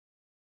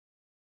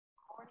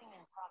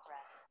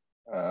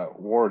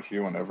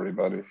Ward-Ewing,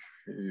 everybody.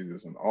 He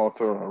is an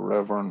author, a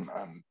reverend,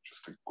 and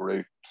just a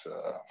great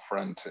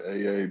friend to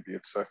AA, be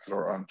it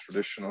secular and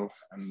traditional.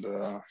 And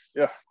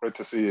yeah, great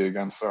to see you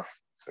again, sir.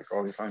 Take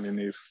all you find you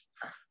need.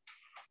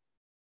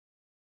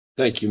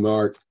 Thank you,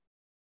 Mark.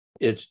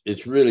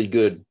 It's really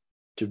good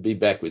to be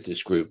back with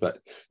this group. But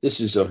this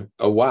is a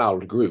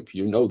wild group,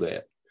 you know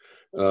that.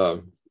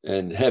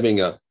 And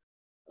having a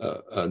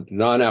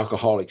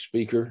non-alcoholic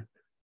speaker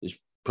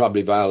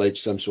probably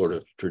violates some sort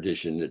of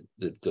tradition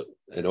that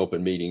at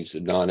open meetings, the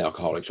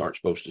non-alcoholics aren't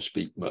supposed to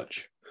speak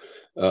much.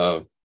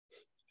 I've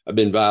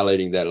been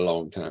violating that a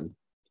long time.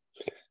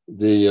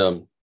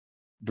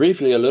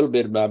 Briefly, a little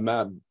bit about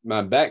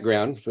my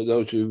background for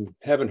those who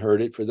haven't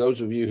heard it. For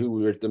those of you who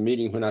were at the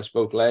meeting when I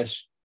spoke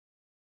last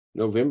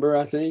November,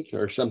 I think,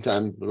 or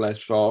sometime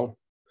last fall,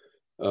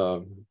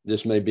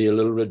 this may be a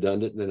little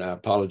redundant, and I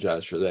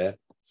apologize for that.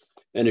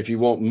 And if you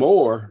want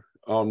more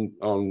on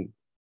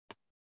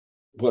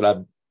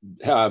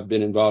how I've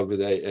been involved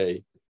with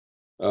AA,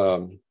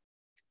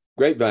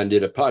 Grapevine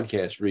did a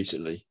podcast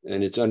recently,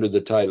 and it's under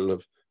the title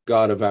of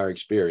God of Our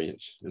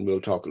Experience, and we'll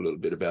talk a little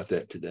bit about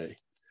that today.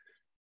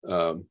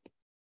 I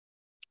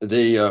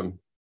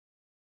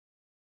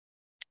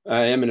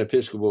am an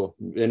Episcopal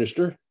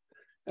minister,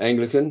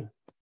 Anglican.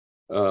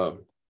 I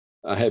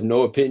have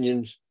no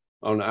opinions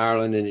on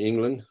Ireland and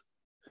England,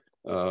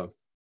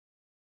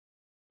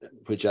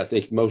 which I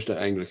think most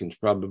Anglicans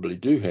probably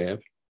do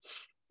have.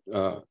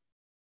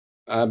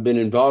 I've been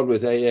involved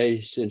with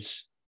AA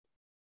since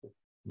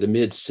the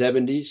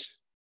mid-'70s,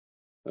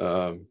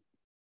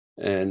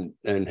 and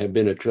have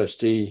been a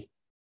trustee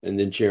and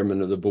then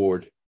chairman of the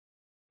board.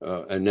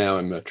 And now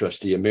I'm a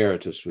trustee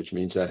emeritus, which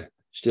means I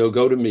still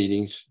go to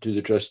meetings, to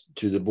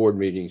the board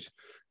meetings,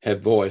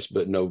 have voice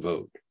but no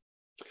vote.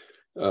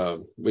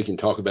 We can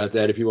talk about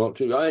that if you want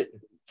to.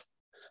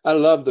 I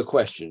love the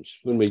questions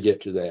when we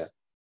get to that.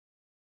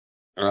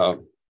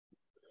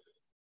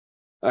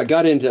 I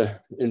got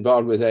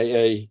involved with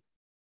AA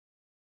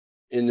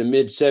in the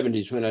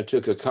mid-'70s when I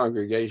took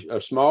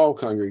a small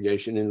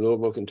congregation in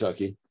Louisville,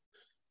 Kentucky.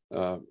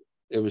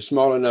 It was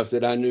small enough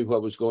that I knew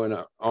what was going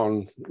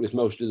on with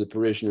most of the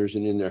parishioners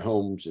and in their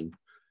homes,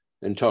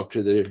 and talked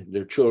to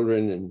their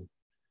children.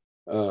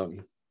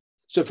 And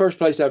it's the first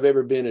place I've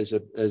ever been as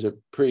a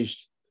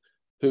priest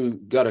who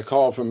got a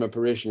call from a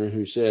parishioner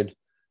who said,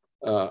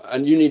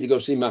 and you need to go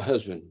see my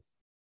husband.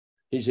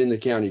 He's in the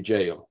county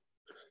jail.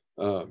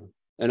 And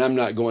I'm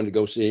not going to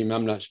go see him.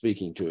 I'm not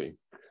speaking to him.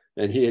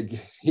 And he had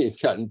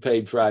gotten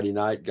paid Friday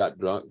night, got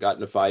drunk, got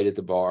in a fight at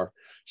the bar,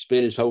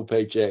 spent his whole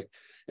paycheck.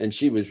 And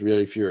she was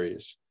really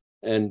furious.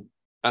 And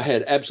I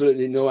had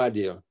absolutely no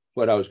idea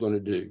what I was going to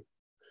do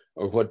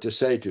or what to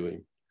say to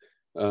him.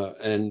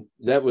 And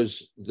that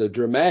was the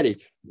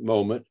dramatic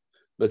moment.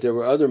 But there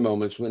were other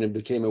moments when I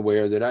became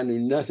aware that I knew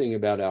nothing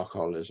about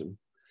alcoholism.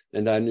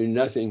 And I knew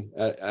nothing.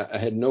 I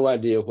had no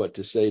idea what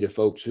to say to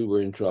folks who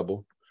were in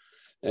trouble.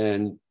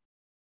 And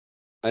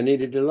I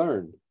needed to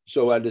learn.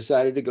 So I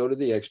decided to go to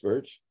the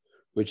experts,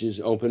 which is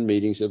open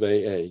meetings of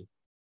AA.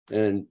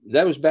 And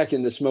that was back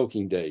in the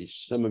smoking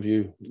days. Some of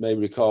you may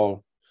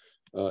recall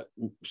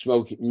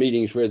smoking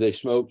meetings where they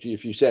smoked.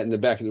 If you sat in the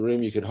back of the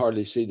room, you could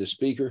hardly see the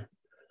speaker.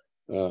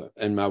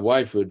 And my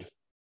wife would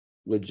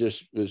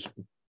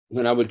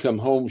when I would come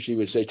home, she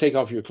would say, "Take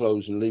off your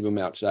clothes and leave them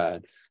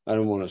outside. I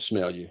don't want to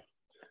smell you,"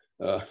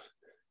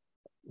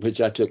 which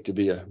I took to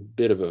be a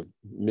bit of a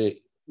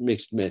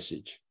mixed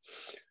message.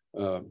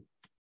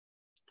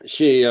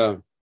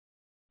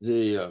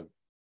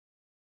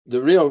 The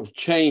real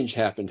change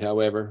happened,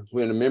 however,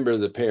 when a member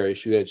of the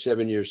parish who had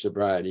 7 years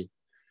sobriety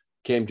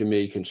came to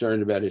me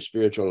concerned about his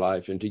spiritual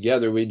life. And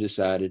together we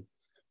decided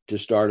to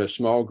start a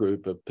small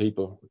group of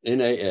people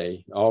in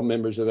AA, all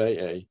members of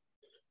AA.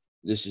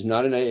 This is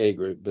not an AA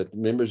group, but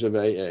members of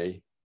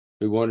AA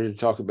who wanted to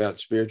talk about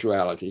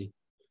spirituality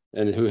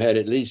and who had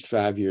at least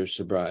 5 years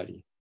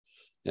sobriety.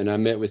 And I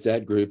met with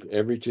that group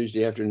every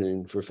Tuesday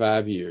afternoon for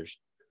 5 years,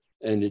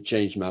 and it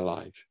changed my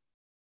life.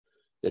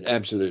 It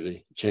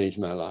absolutely changed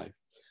my life.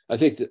 I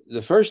think that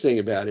the first thing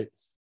about it,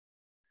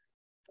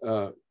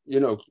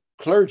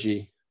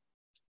 clergy,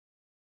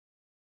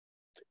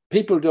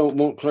 people don't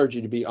want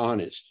clergy to be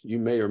honest. You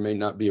may or may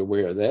not be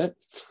aware of that.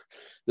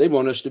 They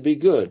want us to be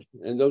good,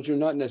 and those are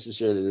not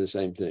necessarily the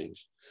same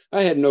things.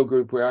 I had no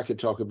group where I could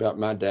talk about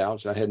my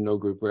doubts. I had no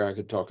group where I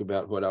could talk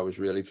about what I was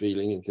really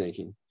feeling and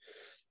thinking.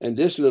 And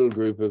this little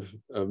group of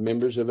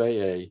members of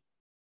AA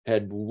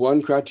had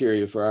one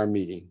criteria for our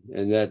meeting,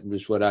 and that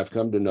was what I've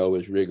come to know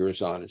as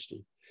rigorous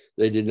honesty.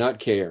 They did not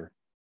care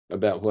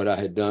about what I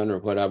had done or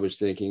what I was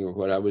thinking or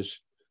what I was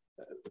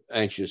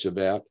anxious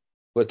about.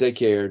 What they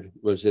cared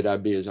was that I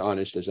be as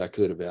honest as I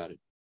could about it.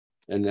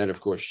 And that, of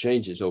course,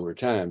 changes over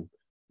time.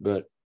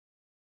 But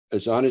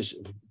as honest,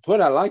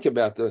 what I like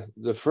about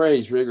the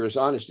phrase rigorous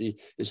honesty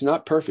is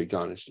not perfect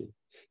honesty.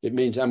 It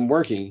means I'm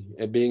working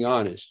at being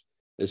honest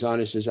as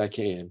I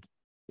can,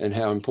 and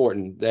how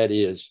important that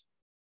is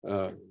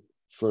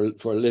for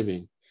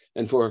living.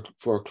 And for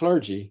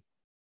clergy,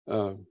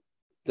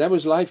 that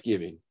was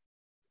life-giving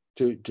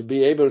to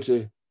be able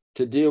to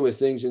to deal with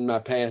things in my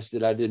past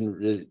that I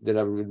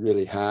would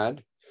really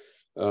hide.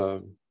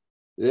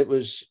 It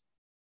was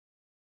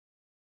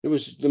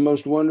the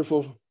most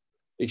wonderful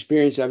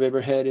experience I've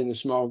ever had in a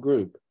small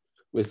group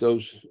with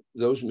those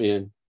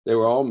men. They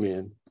were all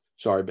men.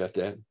 Sorry about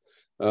that.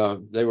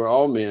 They were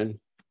all men,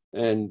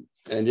 and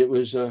it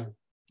was a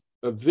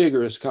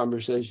vigorous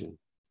conversation,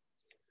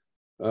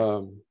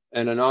 and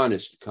an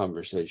honest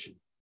conversation.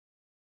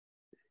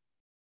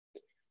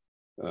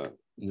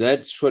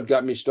 That's what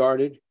got me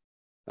started.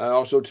 I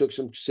also took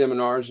some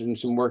seminars and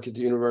some work at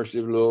the University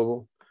of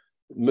Louisville.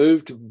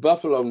 Moved to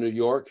Buffalo, New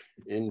York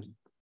in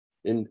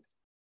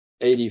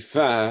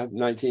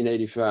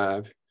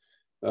 1985.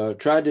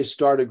 Tried to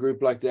start a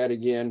group like that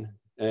again,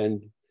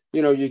 and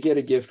you get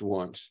a gift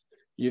once.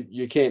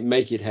 You can't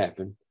make it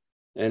happen,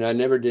 and I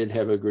never did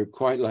have a group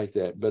quite like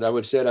that. But I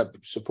would set up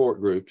support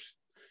groups,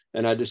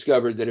 and I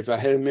discovered that if I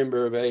had a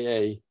member of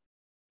AA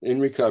in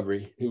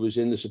recovery who was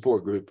in the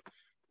support group,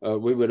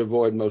 we would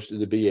avoid most of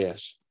the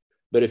BS.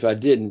 But if I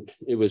didn't,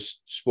 it was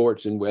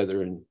sports and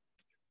weather and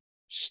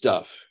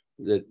stuff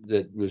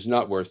that was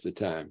not worth the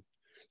time.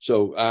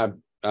 So I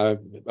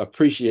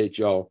appreciate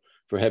y'all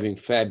for having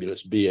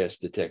fabulous BS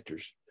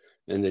detectors,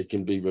 and it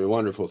can be a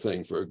wonderful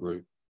thing for a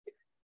group.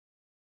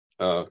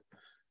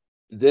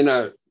 Then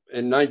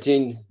in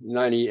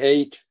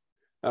 1998,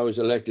 I was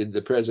elected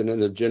the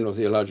president of General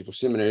Theological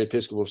Seminary,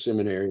 Episcopal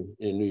Seminary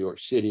in New York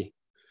City.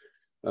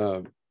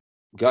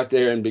 Got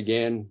there and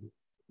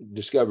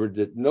discovered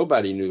that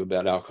nobody knew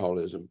about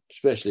alcoholism,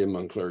 especially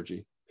among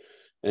clergy.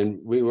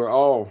 And we were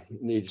all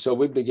needed. So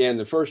we began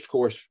the first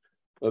course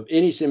of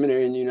any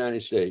seminary in the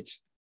United States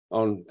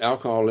on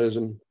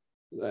alcoholism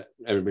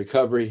and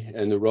recovery,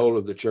 and the role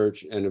of the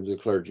church and of the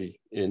clergy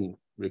in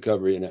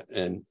recovery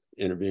and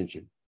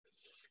intervention.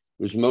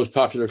 It was the most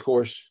popular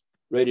course,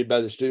 rated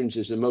by the students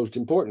as the most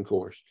important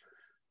course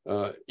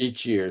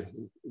each year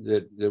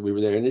that we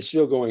were there, and it's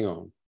still going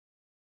on.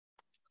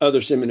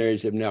 Other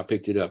seminaries have now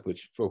picked it up,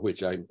 for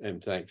which I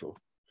am thankful.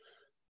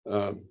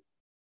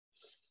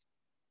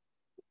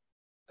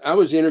 I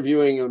was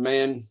interviewing a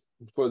man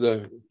for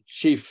the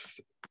chief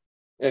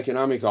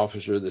economic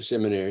officer of the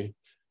seminary,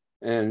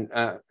 and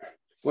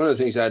one of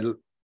the things I'd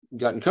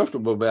gotten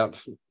comfortable about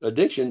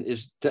addiction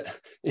is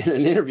in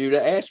an interview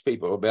to ask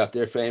people about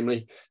their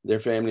family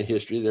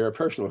history, their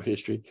personal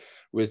history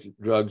with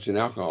drugs and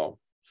alcohol,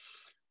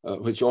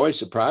 which always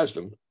surprised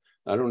them.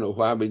 I don't know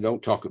why we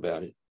don't talk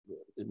about it.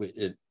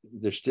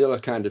 There's still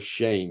a kind of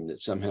shame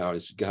that somehow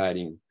is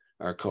guiding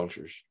our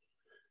cultures.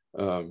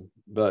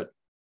 But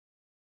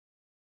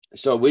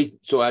so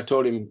I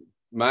told him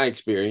my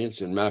experience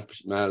and my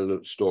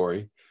little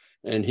story,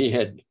 and he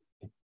had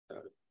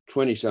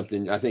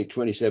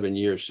 27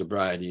 years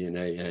sobriety in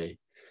AA,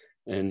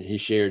 and he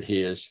shared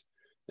his,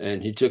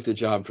 and he took the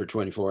job for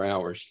 24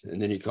 hours,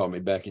 and then he called me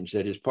back and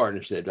said his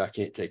partner said, "I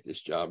can't take this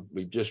job.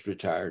 We've just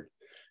retired,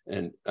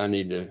 and I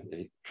need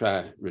to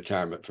try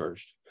retirement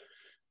first."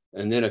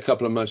 And then a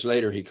couple of months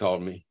later, he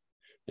called me,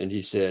 and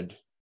he said,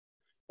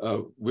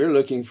 "We're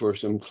looking for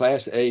some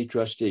Class A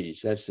trustees.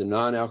 That's the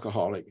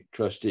non-alcoholic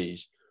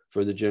trustees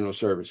for the General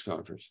Service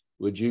Conference.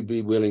 Would you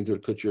be willing to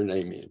put your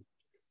name in?"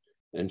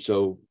 And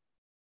so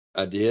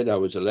I did. I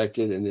was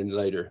elected, and then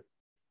later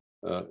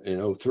in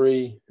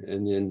 2003,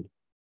 and then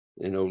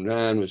in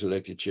 2009 was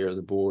elected chair of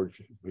the board,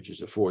 which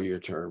is a 4-year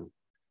term,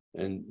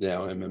 and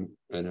now I'm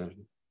a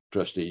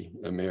trustee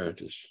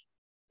emeritus.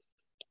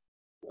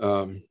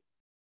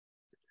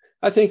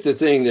 I think the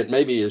thing that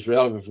maybe is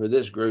relevant for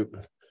this group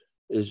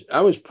is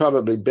I was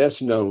probably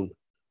best known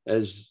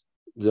as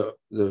the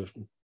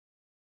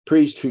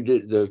priest who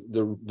did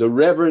the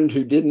reverend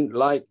who didn't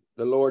like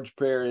the Lord's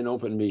Prayer in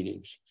open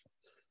meetings.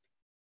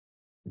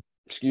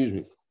 Excuse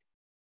me.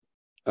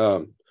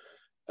 I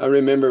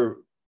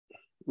remember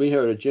we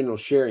had a general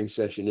sharing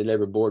session at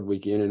every board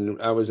weekend, and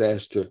I was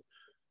asked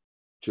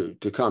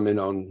to comment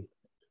on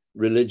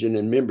religion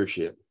and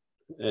membership.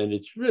 And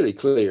it's really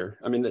clear.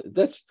 I mean,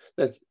 that's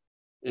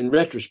in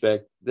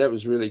retrospect, that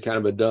was really kind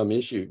of a dumb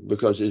issue,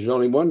 because there's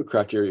only one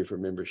criteria for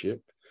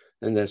membership,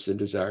 and that's the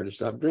desire to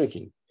stop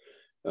drinking.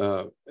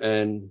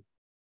 And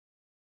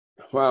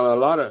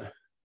while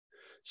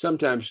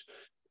sometimes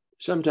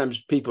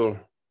people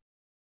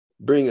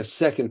bring a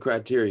second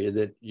criteria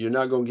that you're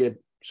not going to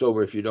get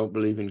sober if you don't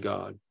believe in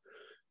God,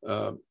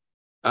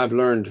 I've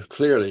learned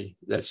clearly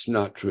that's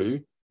not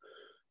true.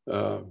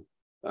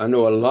 I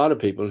know a lot of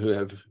people who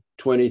have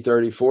 20,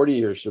 30, 40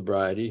 years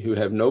sobriety who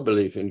have no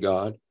belief in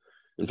God.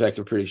 In fact,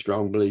 a pretty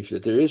strong belief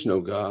that there is no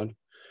God.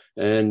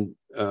 And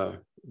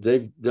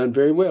they've done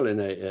very well in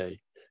AA.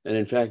 And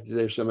in fact,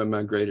 they're some of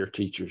my greater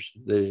teachers.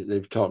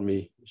 They've taught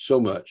me so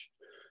much.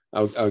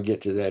 I'll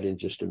get to that in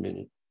just a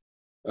minute.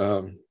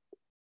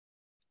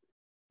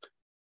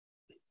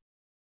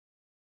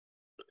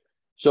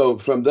 So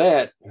from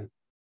that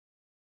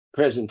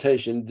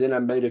presentation, then I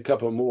made a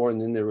couple more,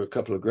 and then there were a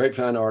couple of great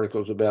fine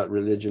articles about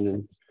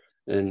religion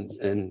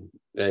and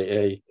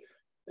AA.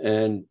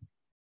 And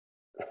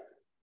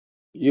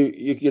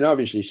you can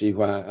obviously see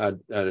why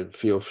I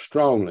feel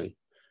strongly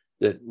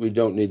that we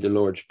don't need the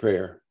Lord's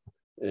Prayer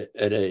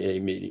at AA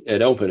meeting,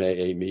 at open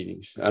AA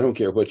meetings. I don't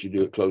care what you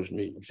do at closed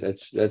meetings.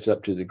 That's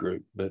up to the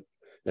group. But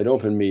at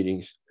open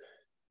meetings,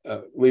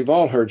 we've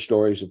all heard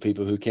stories of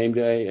people who came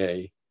to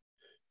AA,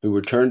 who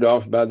were turned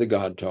off by the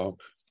God talk,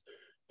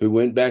 who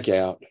went back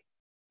out,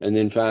 and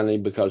then finally,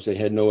 because they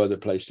had no other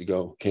place to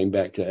go, came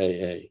back to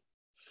AA.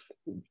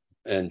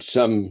 And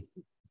some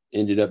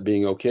ended up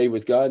being okay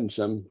with God, and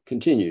some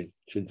continued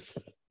to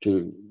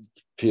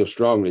feel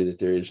strongly that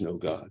there is no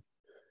God.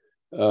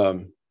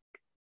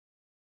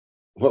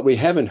 What we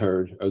haven't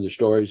heard are the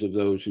stories of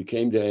those who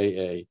came to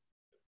AA,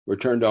 were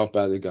turned off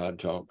by the God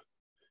talk,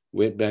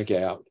 went back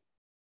out,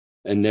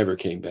 and never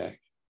came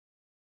back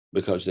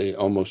because they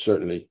almost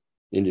certainly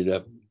ended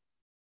up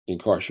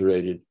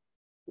incarcerated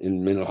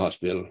in mental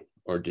hospital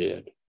or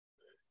dead.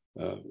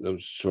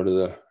 Those sort of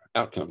the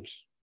outcomes.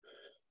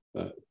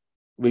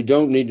 We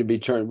don't need to be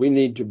turned. We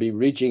need to be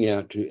reaching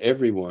out to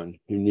everyone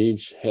who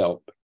needs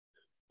help,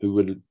 who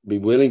would be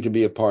willing to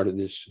be a part of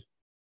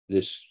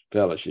this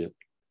fellowship,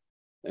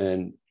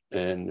 and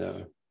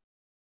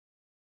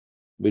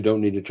we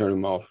don't need to turn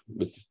them off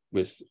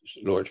with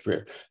Lord's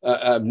Prayer.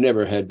 I've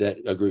never had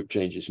a group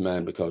change its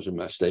mind because of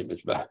my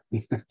statements,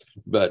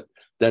 but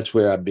that's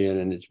where I've been,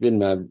 and it's been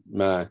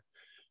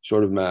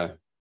my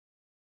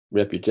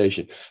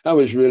reputation. I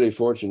was really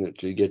fortunate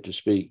to get to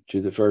speak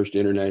to the first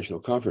international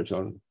conference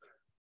on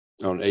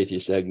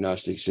atheists,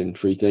 agnostics, and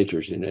free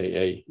thinkers in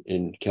AA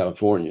in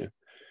California.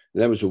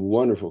 That was a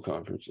wonderful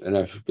conference, and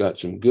I've got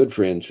some good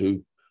friends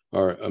who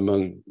are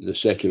among the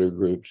secular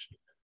groups,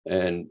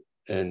 and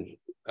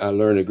I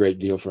learned a great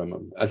deal from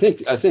them. I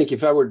think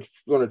if I were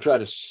going to try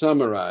to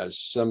summarize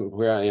some of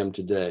where I am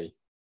today,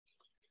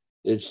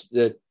 it's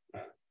that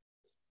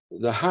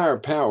the higher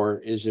power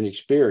is an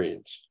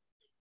experience.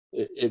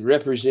 It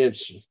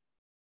represents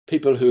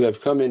people who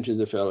have come into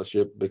the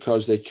fellowship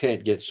because they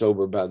can't get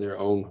sober by their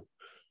own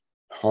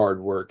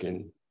hard work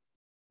and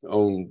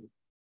own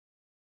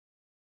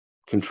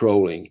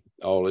controlling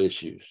all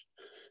issues.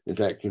 In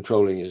fact,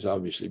 controlling is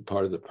obviously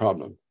part of the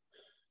problem.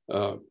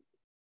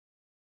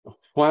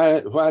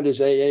 Why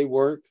does AA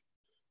work?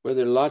 Well,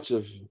 there are lots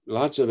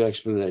of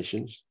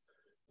explanations.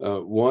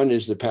 One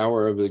is the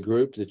power of the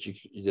group that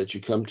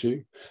you come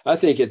to. I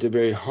think at the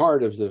very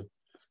heart of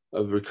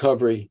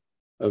recovery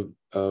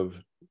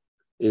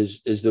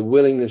is the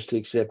willingness to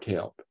accept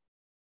help.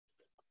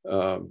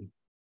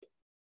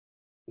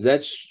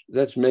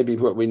 That's maybe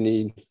what we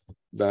need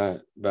by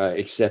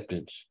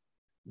acceptance.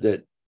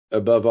 That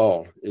above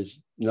all is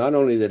not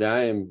only that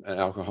I am an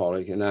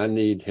alcoholic and I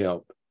need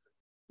help,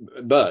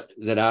 but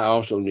that I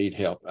also need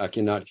help. I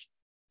cannot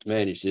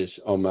manage this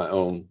on my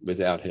own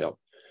without help.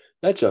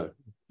 That's a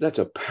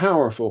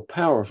powerful,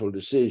 powerful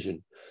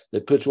decision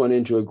that puts one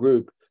into a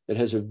group that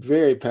has a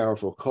very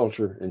powerful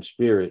culture and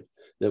spirit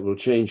that will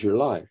change your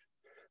life.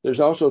 There's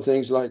also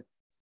things like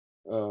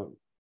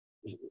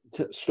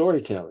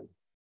storytelling,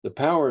 the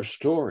power of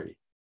story.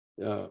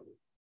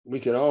 We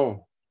could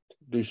all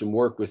do some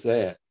work with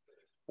that.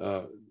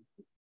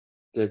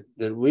 That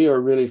we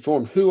are really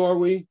formed. Who are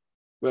we?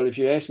 Well, if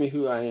you ask me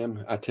who I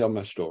am, I tell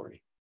my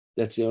story.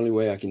 That's the only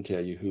way I can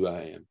tell you who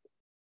I am.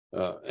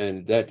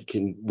 And that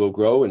will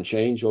grow and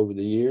change over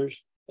the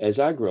years as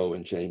I grow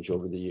and change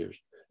over the years.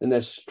 And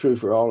that's true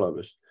for all of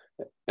us.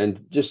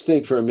 And just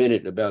think for a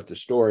minute about the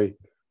story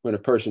when a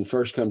person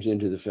first comes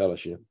into the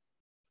fellowship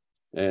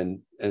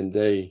and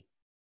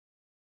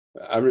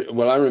I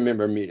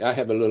remember a meeting. I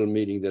have a little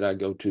meeting that I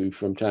go to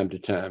from time to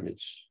time.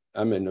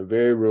 I'm in a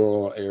very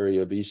rural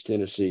area of East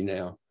Tennessee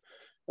now.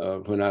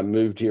 When I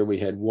moved here, we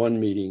had one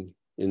meeting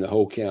in the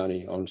whole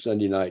county on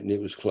Sunday night, and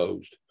it was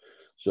closed.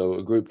 So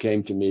a group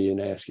came to me and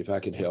asked if I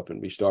could help,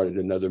 and we started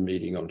another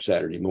meeting on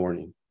Saturday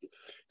morning.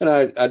 And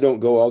I don't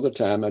go all the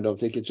time. I don't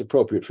think it's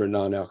appropriate for a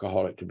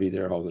non-alcoholic to be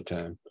there all the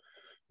time,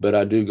 but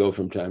I do go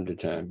from time to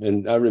time.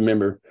 And I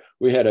remember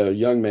we had a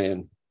young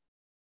man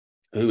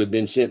who had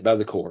been sent by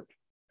the court,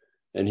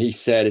 and he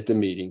sat at the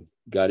meeting,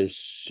 got his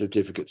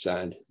certificate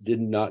signed, did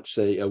not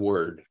say a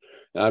word.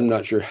 I'm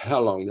not sure how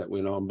long that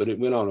went on, but it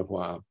went on a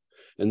while.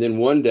 And then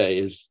one day,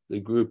 as the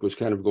group was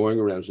kind of going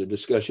around, it was a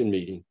discussion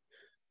meeting,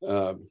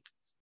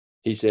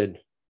 he said,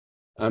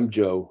 "I'm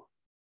Joe,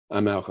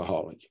 I'm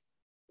alcoholic.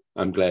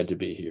 I'm glad to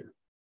be here."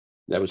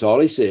 That was all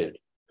he said.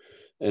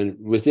 And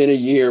within a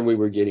year, we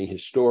were getting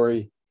his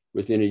story.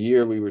 Within a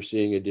year, we were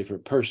seeing a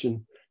different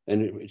person.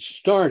 And it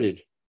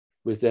started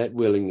with that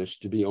willingness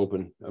to be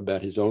open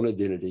about his own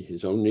identity,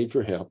 his own need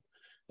for help,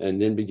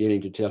 and then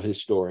beginning to tell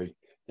his story.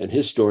 And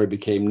his story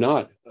became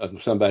not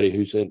of somebody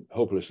who's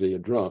hopelessly a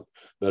drunk,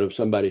 but of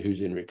somebody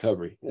who's in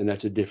recovery. And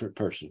that's a different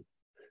person.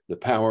 The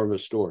power of a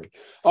story.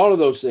 All of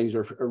those things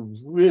are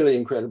really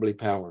incredibly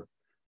powerful.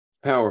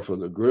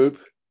 The group,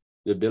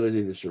 the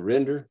ability to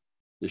surrender,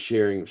 the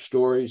sharing of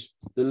stories,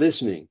 the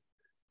listening.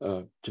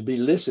 To be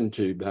listened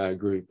to by a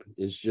group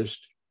is just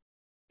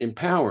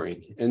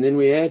empowering. And then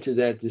we add to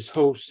that this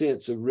whole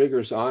sense of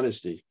rigorous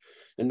honesty.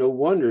 And no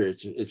wonder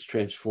it's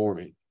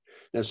transforming.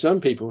 Now,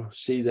 some people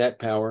see that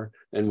power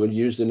and would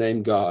use the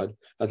name God.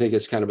 I think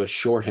it's kind of a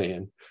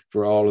shorthand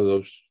for all of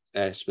those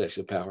aspects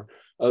of power.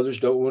 Others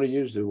don't want to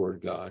use the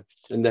word God,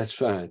 and that's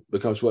fine,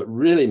 because what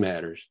really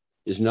matters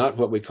is not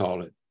what we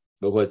call it,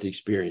 but what the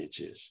experience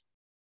is,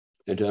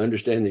 and to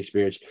understand the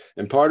experience.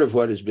 And part of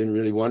what has been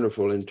really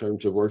wonderful in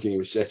terms of working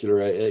with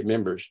secular AA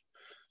members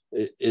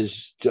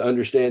is to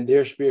understand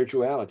their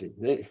spirituality.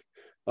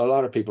 A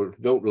lot of people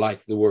don't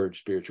like the word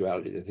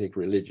spirituality. They think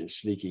religion's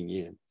sneaking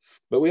in,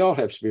 but we all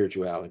have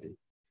spirituality.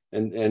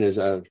 And as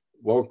I've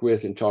walked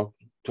with and talk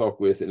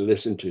with and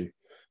listened to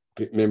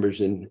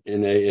members in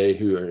AA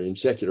who are in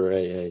secular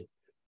AA,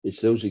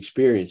 it's those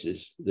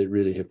experiences that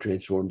really have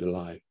transformed the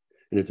life.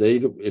 And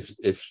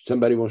if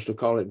somebody wants to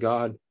call it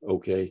God,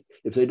 okay.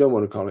 If they don't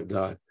want to call it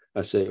God,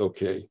 I say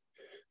okay.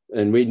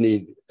 And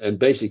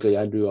basically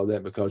I do all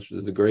that because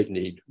of the great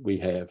need we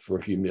have for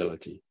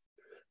humility.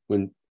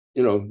 When,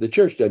 the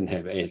church doesn't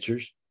have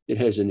answers, it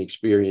has an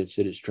experience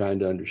that it's trying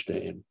to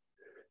understand.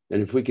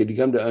 And if we could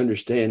come to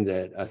understand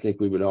that, I think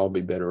we would all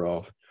be better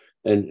off.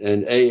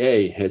 And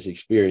AA has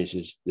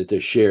experiences that they're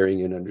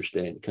sharing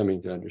and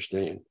coming to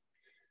understand.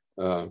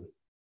 We're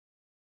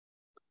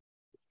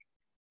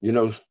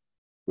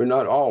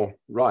not all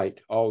right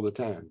all the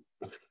time.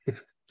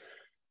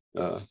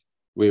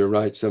 We are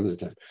right some of the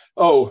time.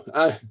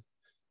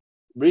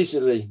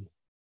 Recently,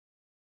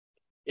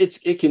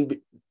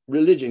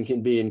 religion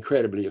can be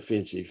incredibly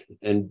offensive,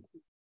 and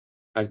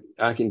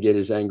I can get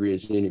as angry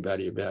as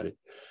anybody about it.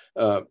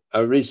 I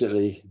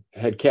recently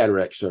had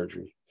cataract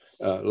surgery.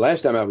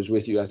 Last time I was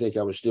with you, I think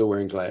I was still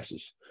wearing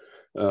glasses,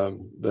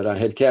 but I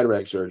had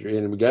cataract surgery,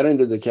 and we got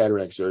into the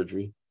cataract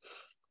surgery,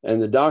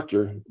 and the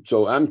doctor,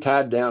 so I'm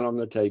tied down on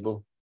the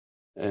table,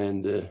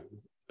 and the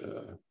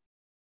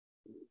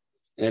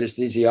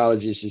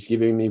anesthesiologist is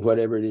giving me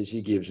whatever it is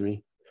he gives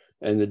me,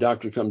 and the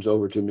doctor comes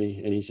over to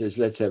me and he says,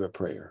 let's have a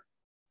prayer.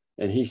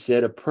 And he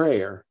said a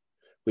prayer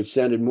which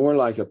sounded more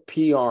like a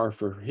PR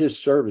for his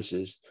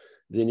services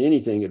than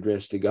anything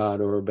addressed to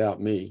God or about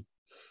me.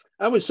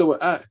 I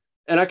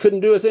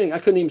couldn't do a thing. I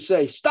couldn't even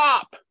say,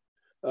 stop.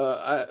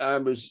 I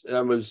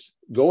was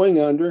going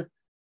under.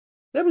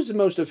 That was the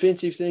most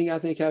offensive thing I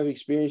think I've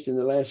experienced in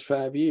the last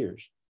 5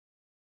 years.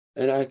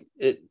 And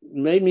it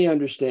made me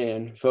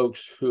understand folks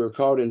who are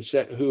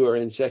who are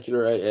in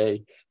secular AA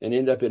and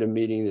end up at a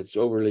meeting that's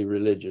overly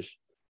religious.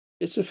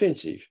 It's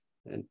offensive.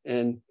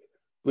 And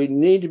we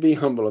need to be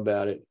humble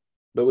about it,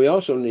 but we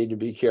also need to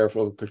be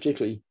careful,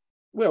 particularly,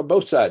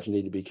 both sides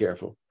need to be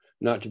careful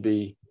not to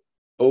be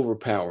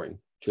overpowering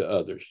to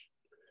others.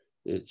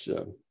 It's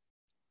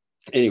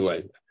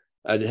anyway,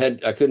 I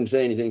couldn't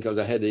say anything because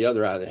I had the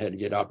other eye that had to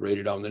get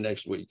operated on the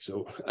next week.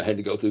 So I had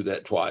to go through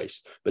that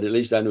twice, but at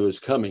least I knew it was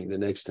coming the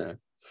next time.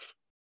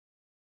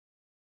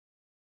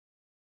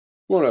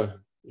 I want to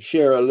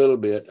share a little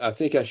bit. I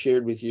think I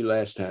shared with you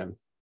last time,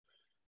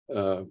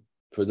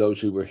 for those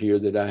who were here,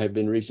 that I have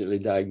been recently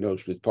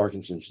diagnosed with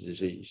Parkinson's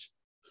disease.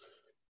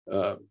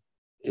 And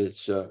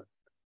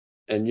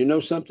you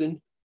know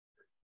something?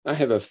 I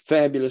have a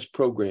fabulous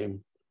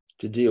program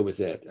to deal with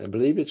that. I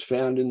believe it's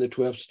found in the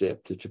 12th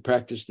step to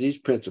practice these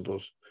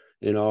principles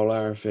in all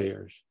our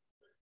affairs.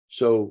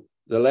 So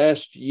the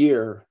last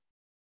year,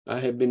 I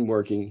have been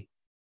working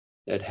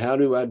at how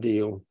do I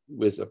deal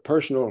with a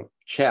personal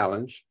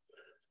challenge.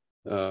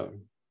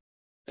 And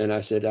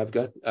I said, I've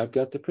got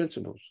the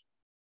principles,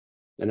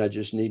 and I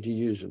just need to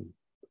use them.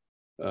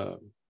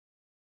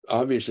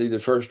 Obviously, the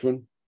first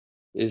one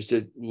is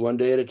to one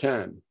day at a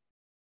time.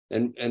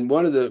 And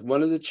one of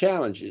the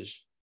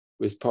challenges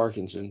with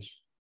Parkinson's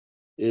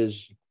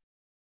is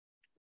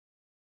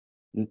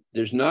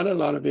there's not a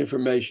lot of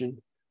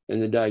information,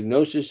 and the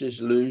diagnosis is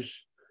loose,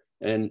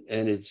 and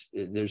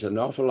there's an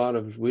awful lot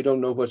of, we don't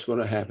know what's going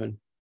to happen,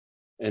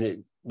 and it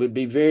would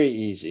be very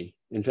easy.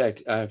 In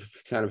fact, I've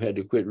kind of had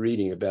to quit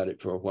reading about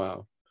it for a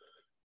while.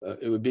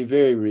 It would be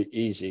very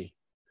easy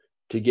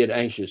to get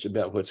anxious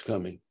about what's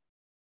coming.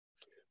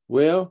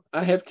 Well,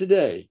 I have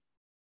today,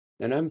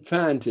 and I'm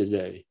fine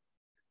today,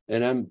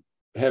 and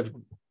have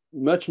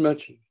much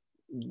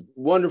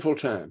wonderful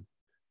time.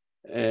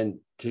 And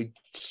to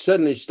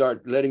suddenly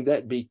start letting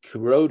that be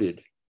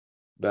corroded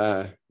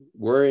by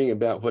worrying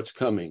about what's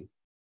coming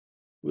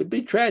would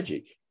be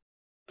tragic,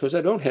 because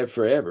I don't have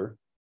forever.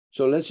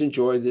 So let's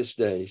enjoy this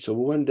day. So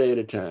one day at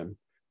a time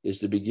is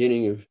the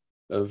beginning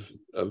of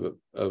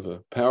a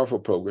powerful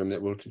program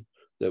that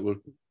will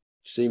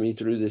see me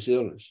through this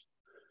illness.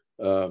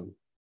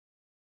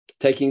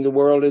 Taking the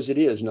world as it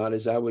is, not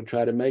as I would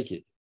try to make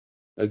it.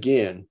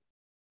 Again,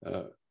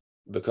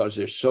 because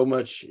there's so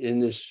much in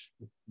this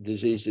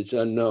disease that's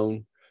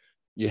unknown,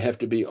 you have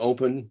to be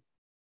open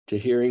to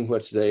hearing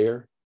what's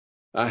there.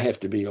 I have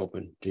to be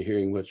open to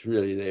hearing what's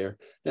really there.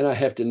 And I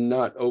have to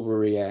not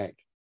overreact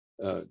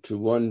to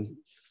one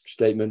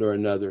statement or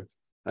another.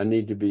 I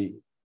need to be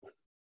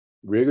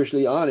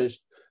rigorously honest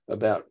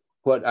about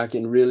what I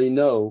can really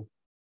know,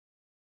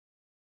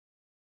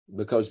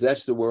 because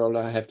that's the world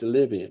I have to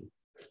live in.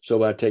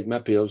 So I take my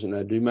pills and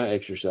I do my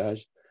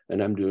exercise,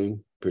 and I'm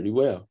doing pretty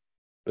well.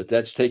 But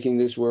that's taking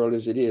this world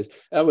as it is.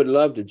 I would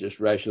love to just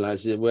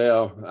rationalize it.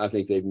 Well, I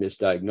think they've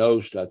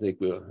misdiagnosed. I think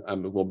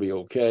we'll be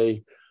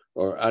okay.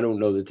 Or I don't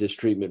know that this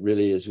treatment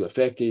really is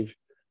effective.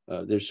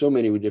 There's so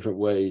many different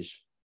ways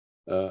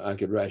I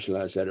could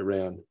rationalize that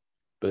around,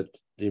 but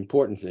the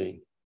important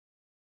thing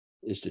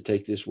is to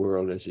take this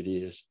world as it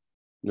is,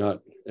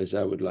 not as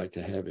I would like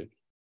to have it.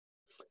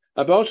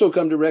 I've also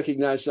come to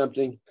recognize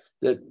something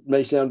that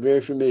may sound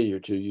very familiar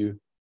to you.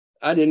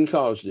 I didn't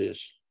cause this,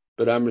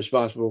 but I'm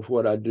responsible for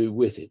what I do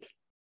with it.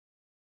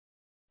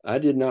 I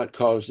did not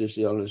cause this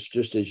illness,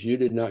 just as you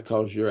did not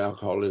cause your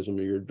alcoholism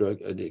or your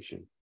drug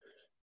addiction.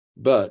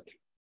 But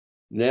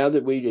now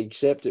that we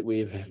accept that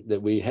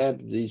we have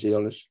these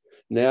illnesses,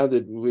 now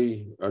that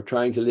we are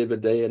trying to live a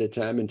day at a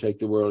time and take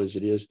the world as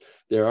it is,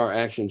 there are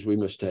actions we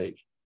must take,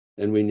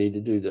 and we need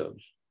to do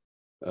those.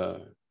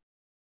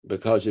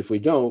 Because if we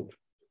don't,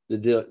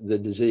 the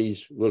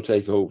disease will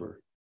take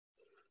over.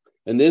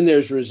 And then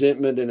there's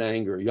resentment and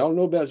anger. Y'all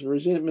know about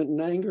resentment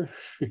and anger?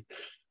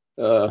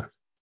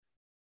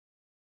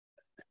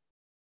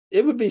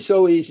 It would be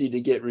so easy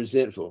to get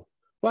resentful.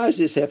 Why does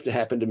this have to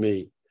happen to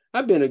me?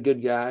 I've been a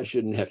good guy. I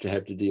shouldn't have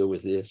to deal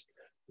with this.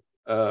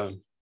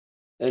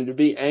 And to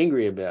be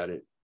angry about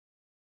it.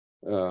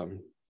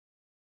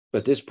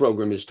 But this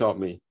program has taught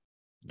me,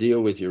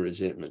 deal with your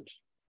resentments.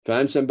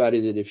 Find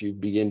somebody that if you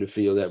begin to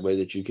feel that way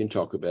that you can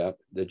talk about,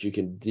 that you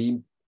can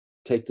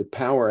take the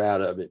power out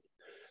of it,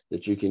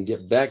 that you can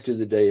get back to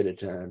the day at a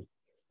time,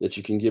 that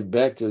you can get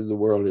back to the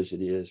world as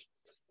it is.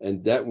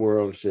 And that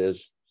world says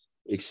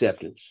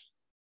acceptance.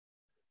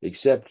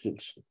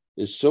 Acceptance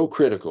is so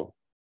critical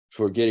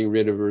for getting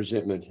rid of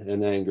resentment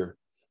and anger.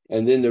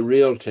 And then the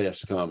real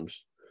test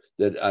comes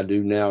that I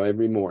do now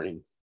every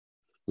morning,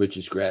 which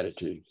is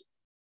gratitude.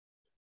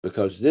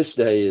 Because this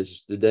day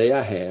is the day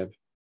I have.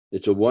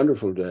 It's a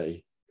wonderful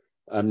day.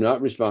 I'm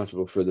not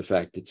responsible for the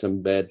fact that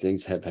some bad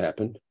things have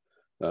happened.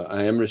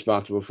 I am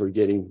responsible for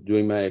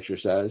doing my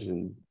exercise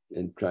and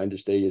trying to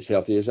stay as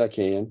healthy as I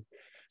can.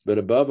 But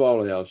above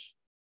all else,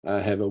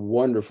 I have a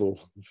wonderful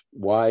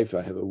wife.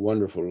 I have a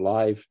wonderful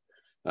life.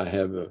 I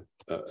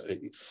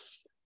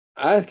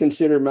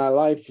consider my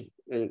life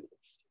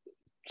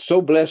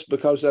so blessed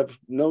because I've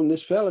known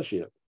this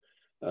fellowship.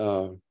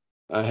 I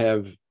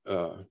have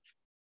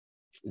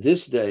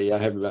this day.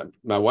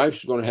 My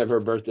wife's going to have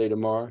her birthday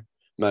tomorrow.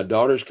 My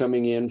daughter's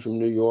coming in from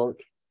New York.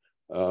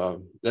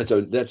 That's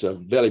a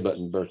belly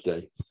button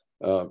birthday.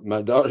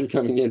 My daughter's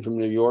coming in from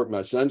New York.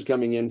 My son's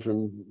coming in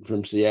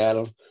from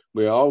Seattle.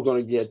 We're all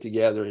going to get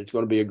together. It's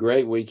going to be a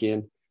great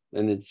weekend.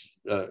 And it's,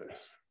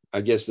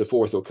 I guess the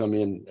 4th will come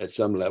in at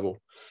some level,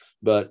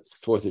 but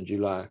 4th of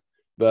July.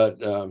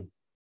 But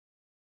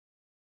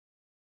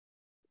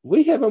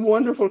we have a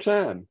wonderful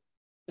time.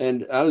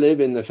 And I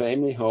live in the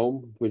family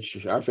home,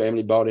 which our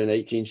family bought in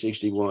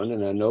 1861.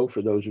 And I know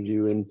for those of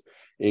you in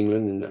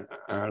England and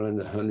Ireland,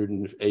 the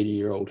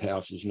 180-year-old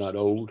house is not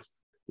old.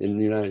 In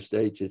the United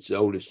States, it's the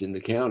oldest in the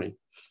county.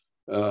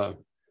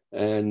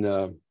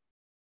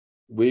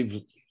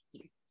 We've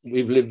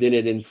lived in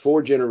it in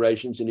 4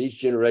 generations, and each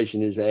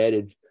generation has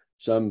added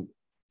some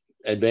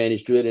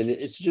advantage to it. And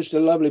it's just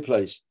a lovely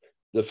place.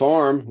 The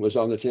farm was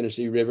on the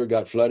Tennessee River,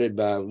 got flooded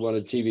by one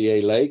of the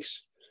TVA lakes.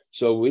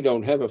 So we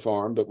don't have a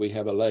farm, but we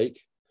have a lake.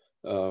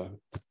 I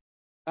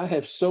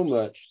have so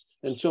much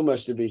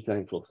to be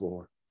thankful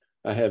for.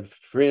 I have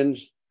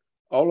friends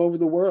all over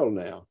the world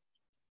now.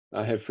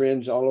 I have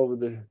friends all over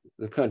the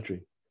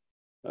country.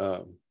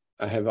 I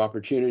have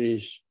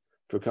opportunities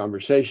for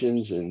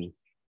conversations and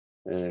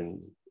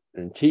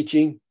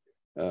teaching.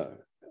 I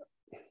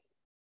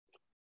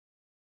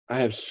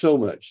have so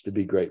much to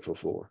be grateful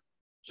for.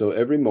 So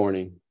every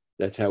morning,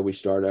 that's how we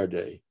start our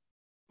day.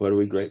 What are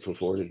we grateful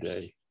for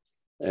today?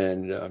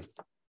 And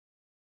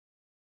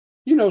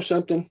you know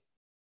something?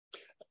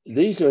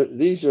 These are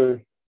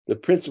the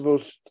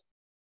principles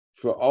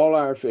for all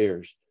our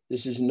affairs.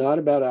 This is not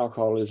about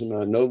alcoholism.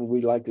 I know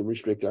we like to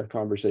restrict our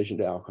conversation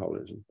to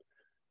alcoholism,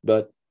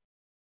 but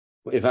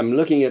if I'm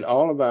looking at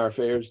all of our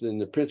affairs, then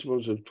the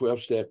principles of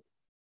 12-step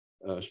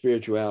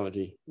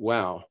spirituality,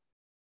 wow.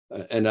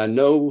 And I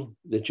know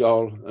that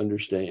y'all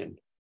understand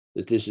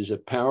that this is a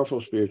powerful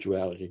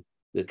spirituality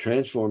that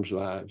transforms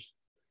lives.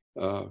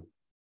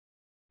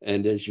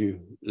 And as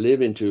you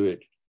live into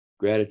it,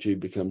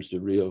 gratitude becomes the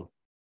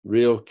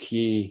real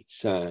key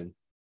sign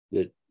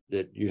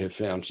that you have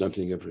found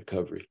something of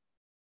recovery.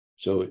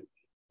 So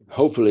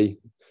hopefully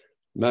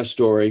my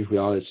story,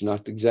 while it's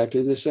not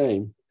exactly the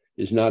same,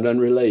 is not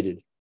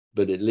unrelated,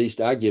 but at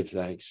least I give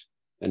thanks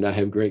and I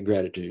have great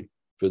gratitude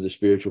for the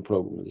spiritual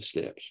program of the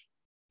steps.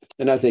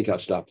 And I think I'll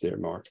stop there,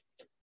 Mark.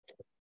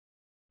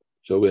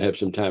 So we'll have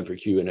some time for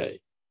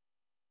Q&A.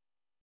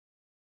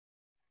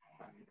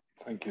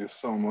 Thank you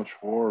so much,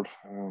 Ward.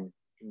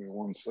 Give me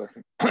 1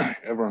 second.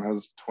 Everyone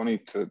has 20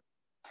 to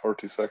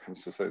 30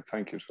 seconds to say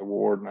thank you to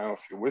Ward now, if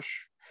you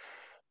wish.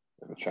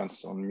 You have a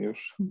chance to unmute.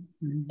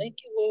 Thank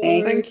you,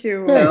 Ward. Thank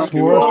you. Thanks,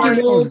 Ward.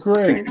 That was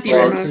great. Thanks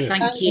very much.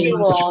 Thank you,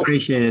 Much Ward.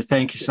 appreciated.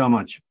 Thank you so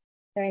much.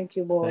 Thank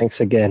you, Ward.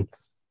 Thanks again.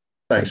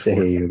 Thanks Nice to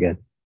hear you again.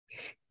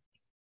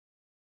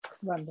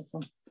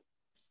 Wonderful.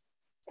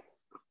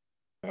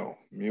 No,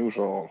 mute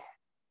all.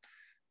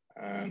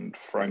 And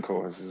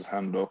Franco has his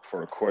hand up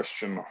for a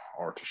question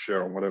or to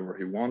share whatever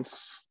he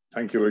wants.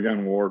 Thank you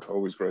again, Ward.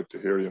 Always great to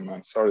hear you,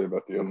 man. Sorry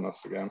about the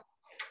illness again.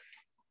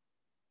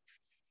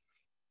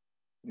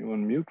 You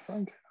unmute,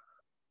 Frank?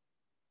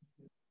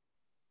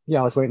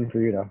 Yeah, I was waiting for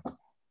you to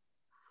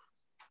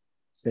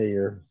say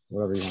your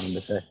whatever you wanted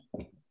to say.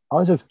 I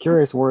was just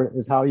curious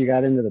how you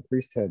got into the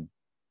priesthood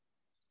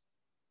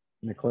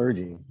and the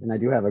clergy. And I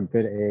do have a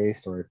good AA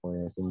story for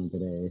you if you want a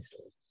good AA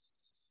story.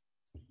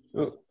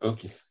 Oh,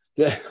 okay.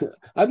 Yeah,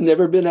 I've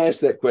never been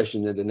asked that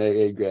question at an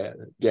AA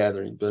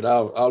gathering, but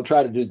I'll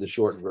try to do the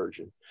short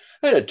version.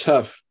 I had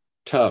a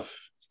tough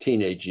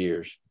teenage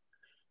years.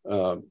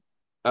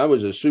 I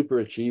was a super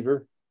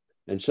achiever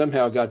and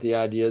somehow got the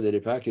idea that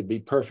if I could be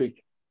perfect,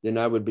 then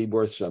I would be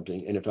worth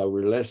something. And if I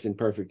were less than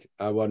perfect,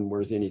 I wasn't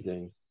worth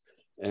anything.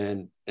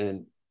 And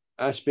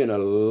I spent a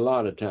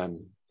lot of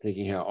time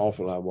thinking how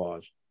awful I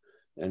was,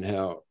 and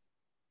how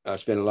I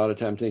spent a lot of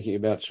time thinking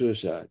about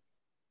suicide.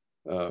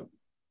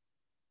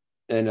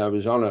 And I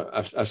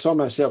saw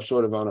myself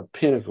sort of on a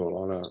pinnacle,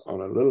 on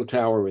a little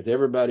tower with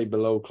everybody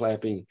below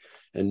clapping,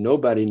 and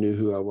nobody knew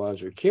who I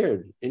was or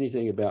cared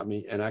anything about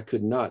me. And I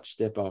could not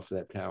step off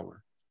that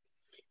tower.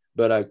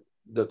 But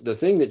the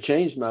thing that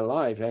changed my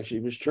life actually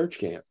was church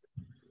camp.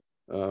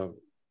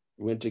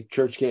 Went to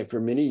church camp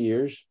for many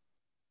years.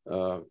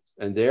 And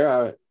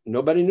there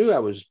nobody knew I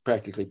was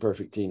practically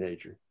perfect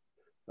teenager.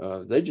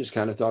 They just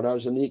kind of thought I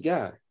was a neat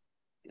guy.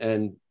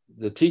 And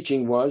the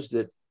teaching was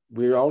that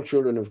we're all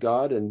children of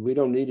God and we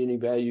don't need any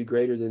value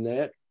greater than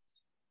that.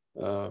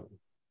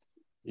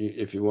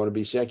 If you want to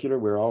be secular,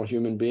 we're all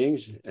human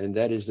beings, and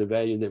that is the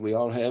value that we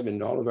all have,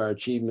 and all of our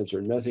achievements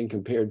are nothing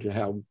compared to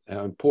how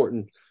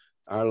important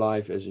our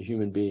life as a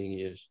human being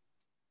is.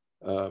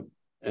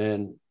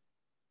 And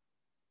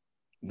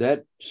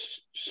that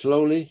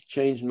slowly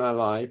changed my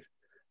life.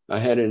 I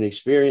had an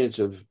experience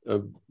of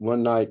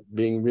one night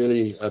being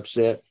really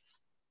upset,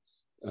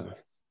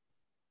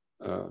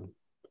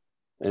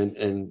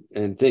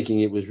 and thinking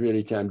it was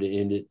really time to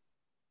end it.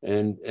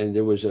 And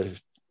there was a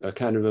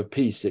kind of a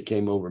peace that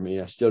came over me.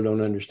 I still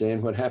don't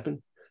understand what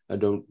happened.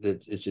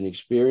 It's an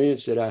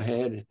experience that I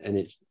had,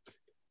 and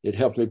it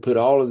helped me put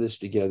all of this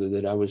together,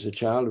 that I was a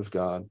child of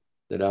God,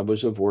 that I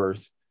was of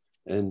worth,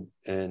 and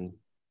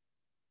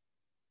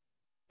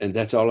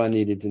that's all I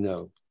needed to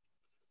know.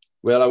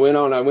 Well,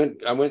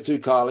 I went through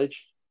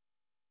college,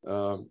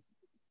 and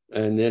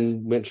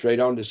then went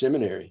straight on to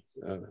seminary.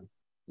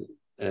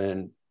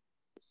 And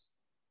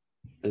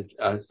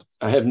I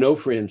have no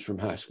friends from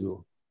high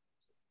school.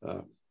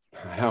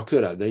 How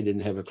could I? They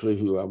didn't have a clue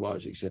who I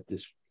was, except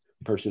this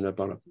person up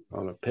on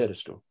a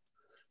pedestal.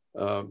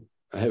 I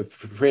have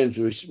friends.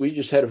 We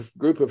just had a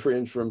group of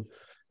friends from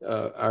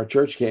our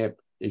church camp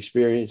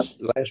experience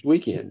last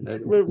weekend.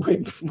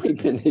 We've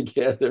been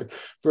together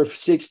for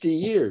 60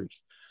 years.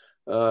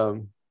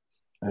 That's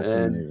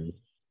amazing.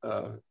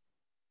 I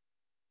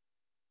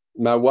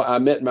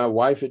met my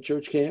wife at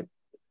church camp.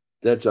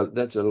 That's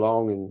a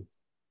long and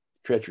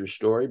treacherous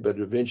story, but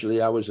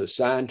eventually I was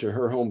assigned to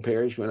her home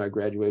parish when I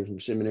graduated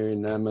from seminary,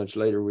 and 9 months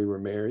later we were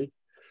married.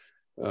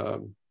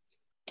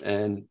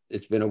 And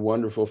it's been a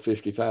wonderful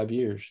 55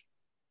 years.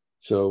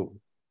 So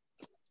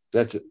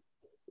that's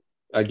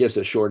I guess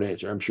a short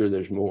answer. I'm sure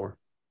there's more.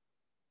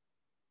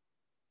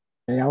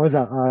 Hey, I was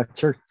a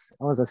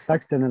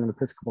sexton in an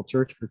Episcopal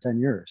church for 10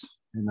 years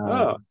in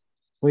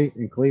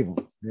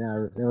Cleveland.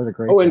 Yeah, it was a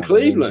great job. In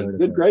Cleveland.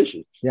 Good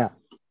gracious. Yeah.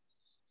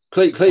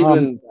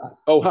 Cleveland,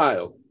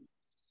 Ohio.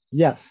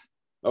 Yes.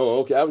 Oh,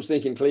 okay. I was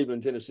thinking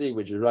Cleveland, Tennessee,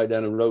 which is right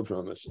down the road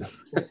from us.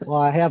 Well,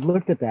 I had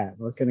looked at that.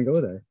 I was going to go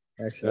there,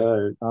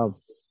 actually.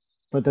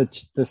 But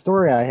the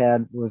story I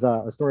had was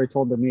a story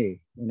told to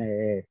me in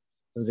AA. It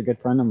was a good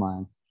friend of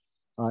mine.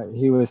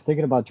 He was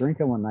thinking about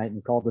drinking one night and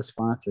he called the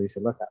sponsor. He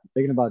said, "Look, I'm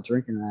thinking about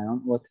drinking and I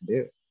don't know what to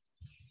do."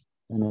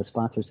 And the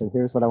sponsor said,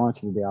 "Here's what I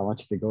want you to do. I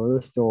want you to go to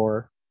the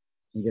store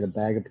and get a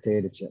bag of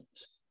potato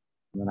chips.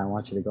 And then I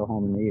want you to go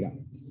home and eat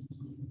them."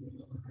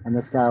 And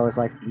this guy was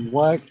like,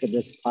 "What could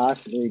this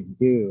possibly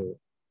do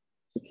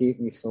to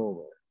keep me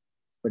sober?"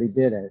 But he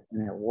did it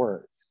and it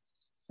worked.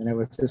 And it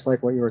was just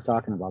like what you were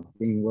talking about,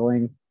 being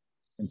willing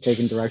and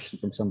taking direction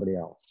from somebody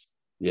else.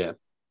 Yeah. And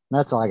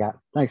that's all I got.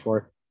 Thanks,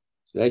 Ward.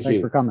 Thanks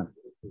for coming.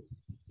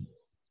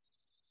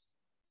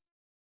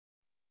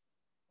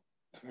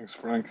 Thanks,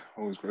 Frank.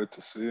 Always great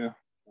to see you.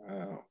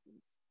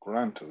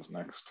 Grant is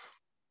next.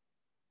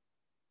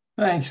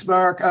 Thanks,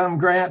 Mark. I'm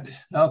Grant,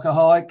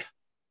 alcoholic,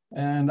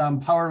 and I'm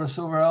powerless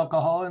over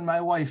alcohol, and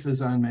my wife is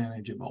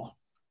unmanageable.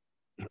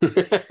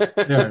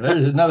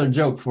 There's another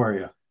joke for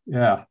you.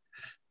 Yeah.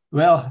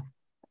 Well,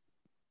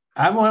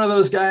 I'm one of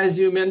those guys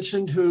you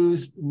mentioned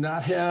who's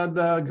not had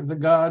the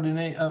God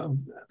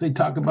they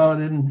talk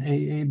about in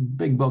a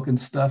big book and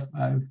stuff.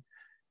 I've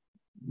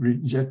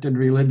rejected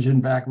religion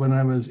back when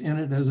I was in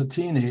it as a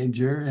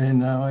teenager, and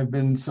now I've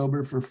been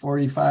sober for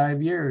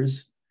 45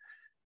 years,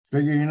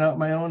 figuring out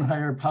my own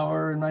higher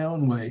power in my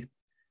own way.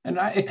 And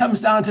it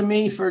comes down to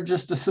me for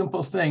just a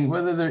simple thing.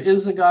 Whether there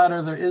is a God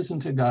or there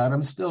isn't a God,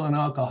 I'm still an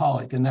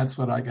alcoholic, and that's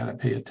what I got to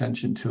pay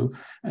attention to,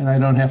 and I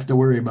don't have to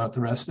worry about the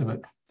rest of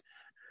it.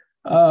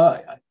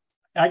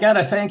 I got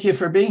to thank you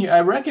for being here.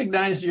 I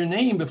recognized your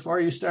name before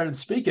you started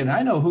speaking.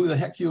 I know who the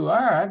heck you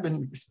are. I've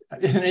been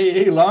in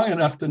AA long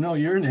enough to know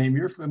your name.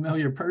 You're a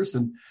familiar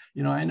person.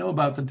 You know, I know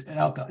about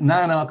the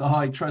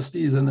non-alcoholic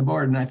trustees on the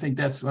board, and I think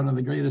that's one of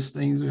the greatest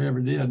things we ever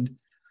did.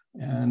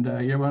 And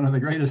you're one of the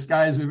greatest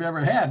guys we've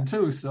ever had,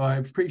 too. So I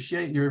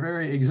appreciate your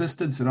very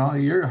existence and all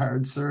your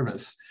hard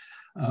service.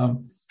 As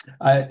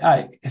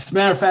a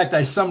matter of fact,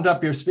 I summed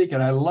up your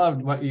speaking. I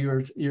loved what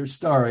your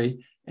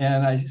story.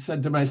 And I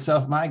said to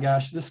myself, my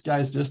gosh, this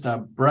guy's just a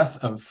breath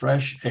of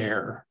fresh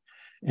air.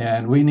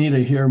 And we need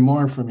to hear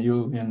more from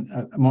you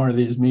in more of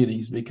these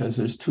meetings, because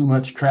there's too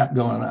much crap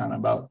going on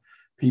about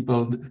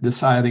people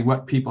deciding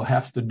what people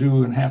have to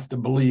do and have to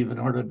believe in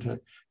order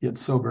to get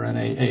sober in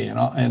AA.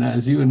 And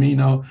as you and me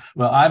know,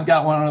 well, I've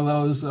got one of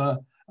those,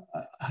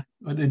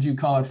 what did you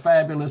call it,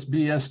 fabulous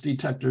BS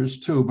detectors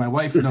too. My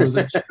wife knows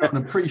that. She don't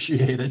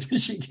appreciate it.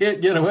 She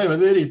can't get away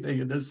with anything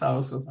in this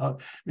house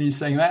without me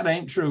saying that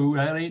ain't true,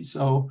 that ain't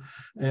so.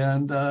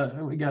 And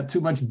we got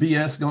too much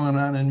BS going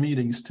on in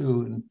meetings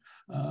too.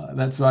 And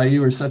that's why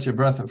you were such a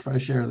breath of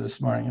fresh air this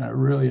morning, and I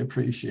really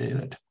appreciate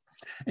it.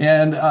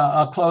 And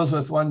I'll close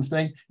with one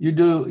thing.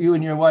 You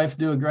and your wife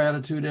do a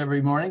gratitude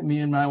every morning. Me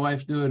and my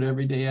wife do it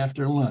every day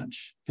after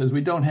lunch, because we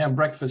don't have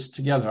breakfast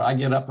together. I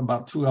get up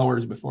about 2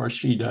 hours before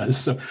she does.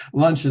 So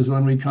lunch is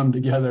when we come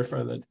together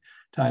for the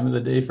time of the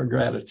day for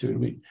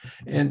gratitude.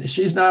 And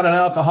she's not an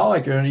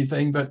alcoholic or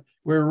anything, but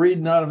we're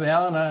reading out of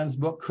Al-Anon's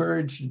book,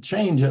 Courage to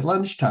Change, at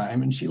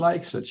lunchtime, and she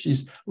likes it.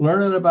 She's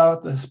learning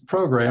about this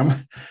program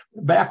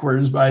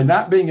backwards by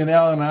not being an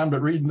Al-Anon,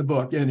 but reading the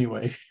book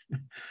anyway.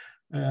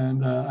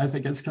 And I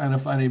think it's kind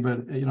of funny,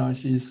 but, you know,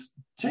 she's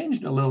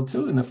changed a little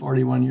too in the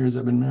 41 years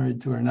I've been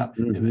married to her now.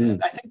 Mm-hmm.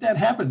 I think that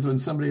happens when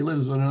somebody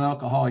lives with an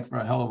alcoholic for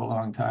a hell of a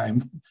long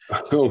time.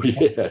 Oh,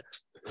 yeah.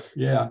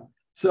 Yeah.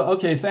 So,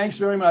 okay, thanks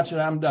very much.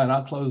 And I'm done.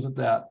 I'll close with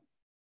that.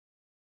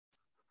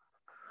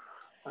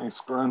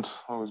 Thanks, Grant.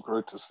 Always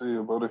great to see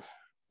you, buddy.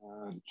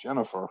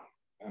 Jennifer,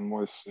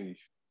 NYC.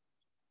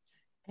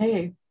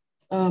 Hey,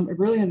 I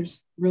really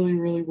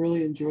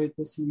enjoyed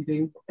this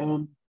meeting.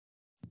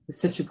 It's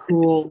such a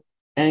cool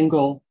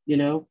angle, you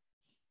know.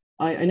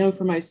 I know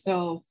for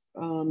myself,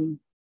 I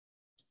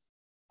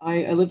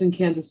lived in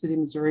Kansas City,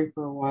 Missouri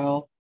for a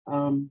while.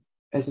 When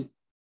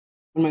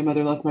my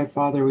mother left my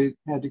father, we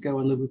had to go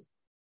and live with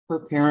her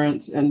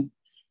parents, and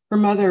her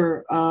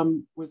mother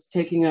was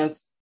taking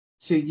us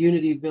to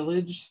Unity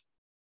Village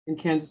in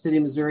Kansas City,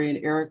 Missouri,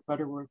 and Eric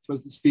Butterworth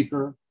was the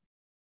speaker.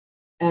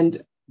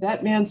 And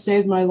that man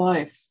saved my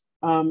life.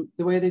 The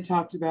way they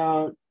talked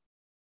about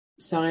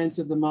science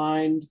of the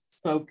mind,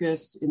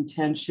 focus,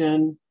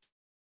 intention,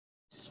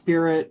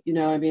 spirit, you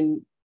know, I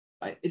mean,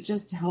 it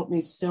just helped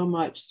me so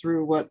much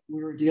through what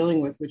we were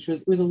dealing with, which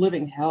was, it was a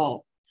living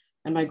hell.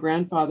 And my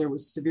grandfather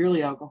was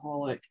severely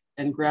alcoholic,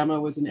 and grandma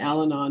was an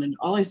Al-Anon. And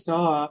all I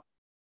saw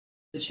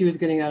that she was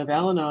getting out of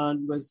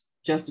Al-Anon was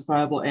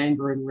justifiable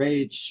anger and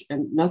rage,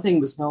 and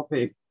nothing was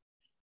helping.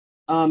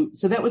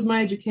 So that was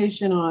my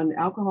education on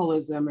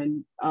alcoholism.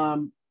 And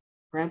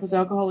grandpa's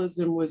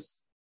alcoholism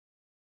was,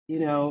 you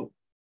know,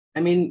 I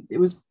mean, it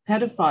was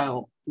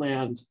pedophile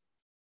land,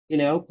 you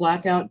know,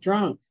 blackout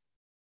drunk.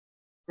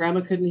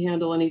 Grandma couldn't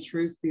handle any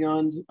truth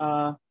beyond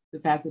the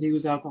fact that he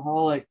was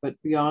alcoholic,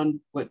 but beyond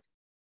what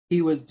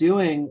he was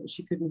doing,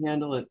 she couldn't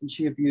handle it, and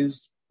she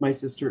abused my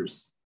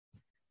sisters.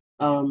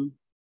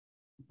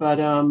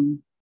 But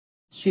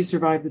she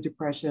survived the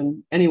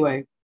depression.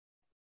 Anyway,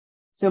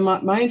 so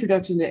my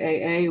introduction to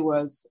AA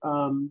was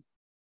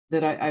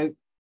that I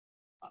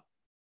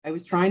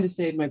was trying to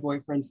save my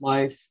boyfriend's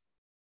life.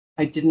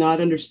 I did not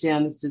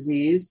understand this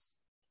disease.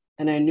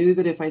 And I knew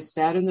that if I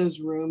sat in those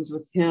rooms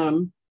with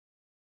him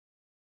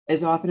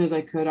as often as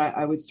I could,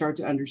 I would start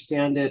to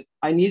understand it.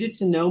 I needed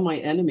to know my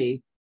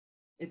enemy.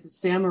 It's a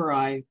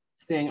samurai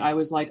thing. I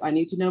was like, I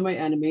need to know my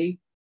enemy.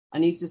 I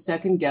need to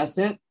second guess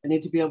it. I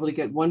need to be able to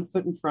get 1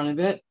 foot in front of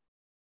it.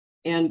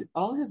 And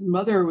all his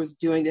mother was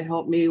doing to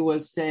help me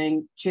was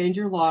saying, change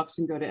your locks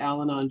and go to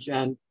Al-Anon,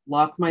 Jen.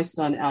 Lock my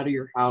son out of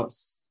your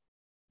house.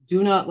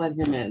 Do not let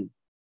him in.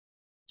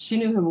 She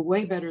knew him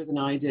way better than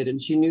I did,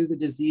 and she knew the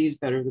disease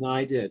better than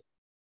I did.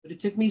 But it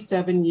took me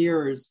 7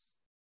 years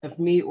of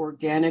me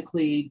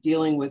organically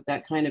dealing with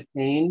that kind of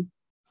pain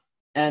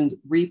and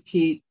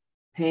repeat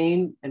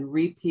pain and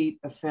repeat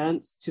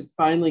offense to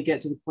finally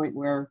get to the point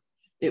where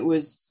it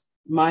was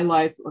my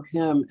life or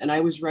him, and I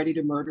was ready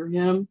to murder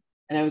him,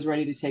 and I was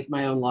ready to take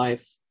my own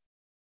life.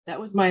 That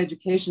was my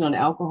education on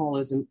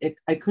alcoholism.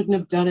 I couldn't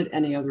have done it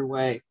any other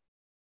way.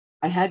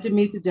 I had to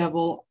meet the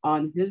devil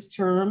on his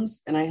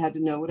terms, and I had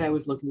to know what I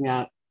was looking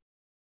at.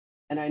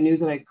 And I knew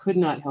that I could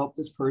not help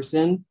this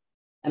person,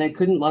 and I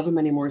couldn't love him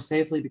anymore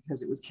safely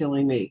because it was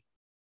killing me.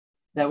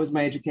 That was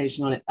my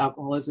education on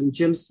alcoholism.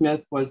 Jim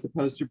Smith was the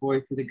poster boy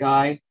for the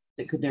guy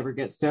that could never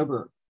get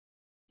sober.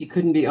 He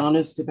couldn't be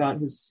honest about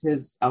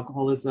his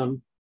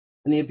alcoholism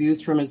and the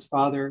abuse from his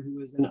father, who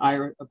was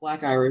a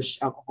Black Irish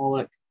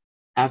alcoholic,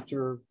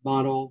 actor,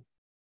 model,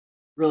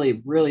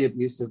 really, really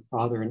abusive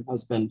father and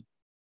husband.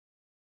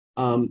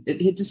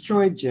 It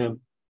destroyed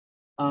Jim.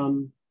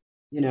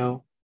 you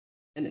know,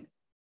 and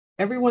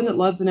everyone that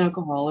loves an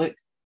alcoholic,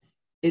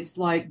 it's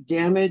like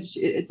damage.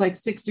 It's like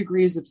 6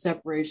 degrees of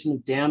separation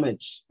of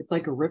damage. It's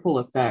like a ripple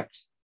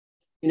effect,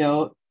 you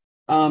know.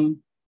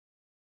 I'm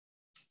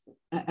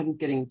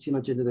getting too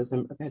much into this.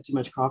 I've had too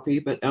much coffee,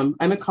 but I'm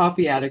a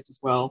coffee addict as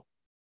well.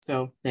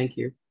 So thank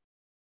you.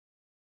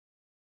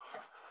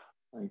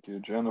 Thank you,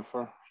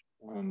 Jennifer.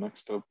 And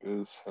next up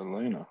is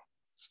Helena,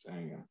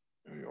 staying in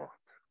New York.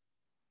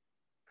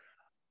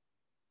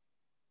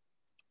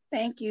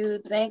 Thank you.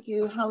 Thank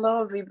you.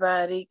 Hello,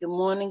 everybody. Good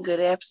morning, good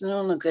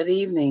afternoon, or good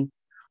evening.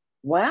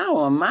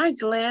 Wow, am I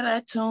glad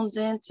I tuned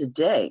in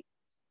today.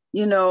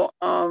 You know,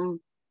 I'm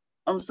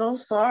so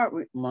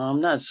sorry. Well,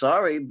 I'm not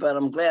sorry, but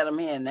I'm glad I'm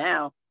here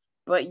now.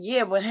 But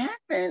yeah, what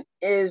happened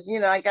is,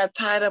 I got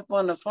tied up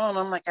on the phone.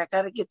 I'm like, I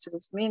got to get to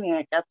this meeting.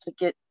 I got to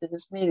get to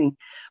this meeting.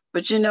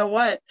 But you know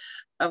what?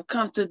 I've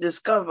come to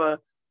discover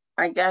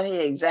I got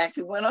here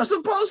exactly when I'm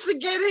supposed to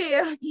get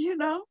here,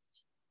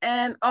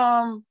 And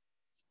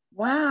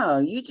wow,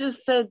 you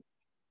just said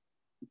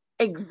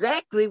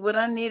exactly what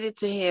I needed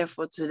to hear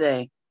for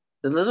today.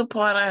 The little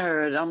part I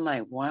heard, I'm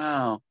like,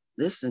 wow,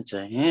 listen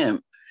to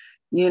him.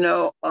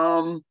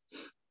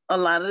 A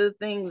lot of the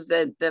things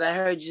that I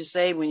heard you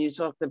say when you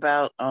talked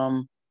about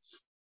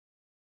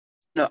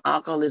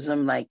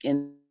alcoholism, like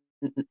in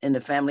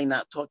the family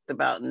not talked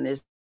about and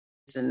this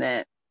and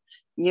that.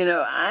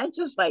 I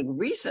just like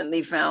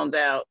recently found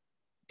out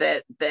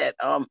that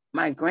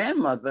my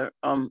grandmother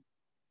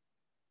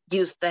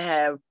used to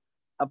have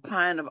a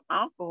pint of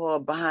alcohol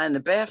behind the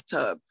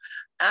bathtub.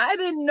 I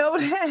didn't know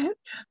that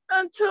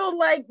until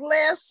like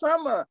last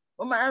summer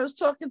when I was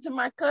talking to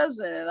my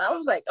cousin, and I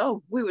was like,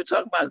 oh, we were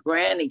talking about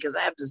Granny, because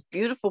I have this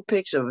beautiful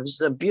picture of her.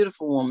 She's a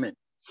beautiful woman.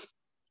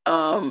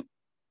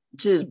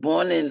 She was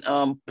born in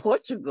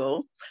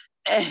Portugal,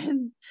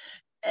 and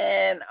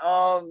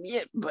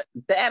yeah, but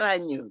that I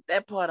knew,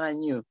 that part I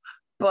knew.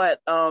 But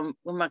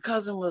when my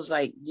cousin was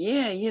like,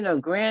 yeah,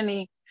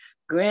 Granny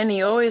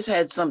always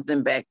had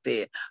something back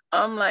there.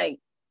 I'm like,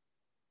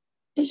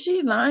 is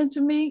she lying to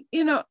me?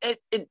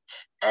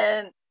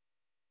 And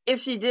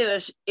if she did or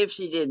if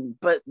she didn't.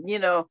 But,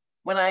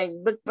 when I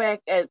look back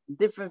at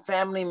different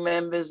family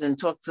members and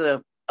talk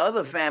to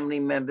other family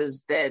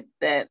members that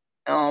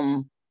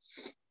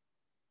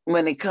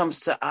when it comes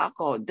to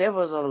alcohol, there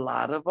was a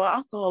lot of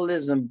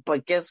alcoholism,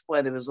 but guess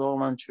what? It was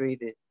all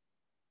untreated,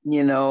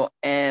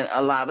 and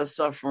a lot of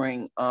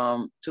suffering.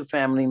 Two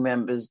family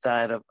members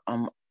died of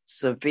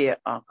severe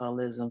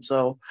alcoholism.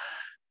 So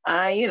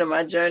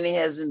my journey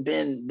hasn't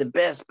been the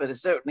best, but it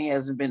certainly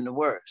hasn't been the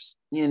worst,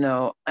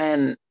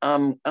 and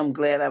I'm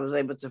glad I was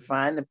able to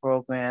find the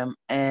program.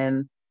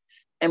 And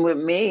with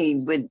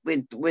me, with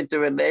the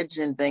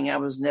religion thing, I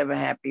was never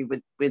happy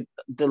with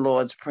the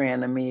Lord's Prayer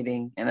in a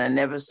meeting, and I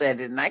never said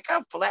it. And I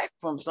got flack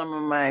from some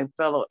of my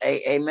fellow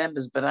AA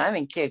members, but I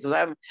didn't care,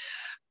 because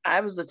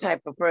I was the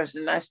type of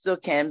person, I still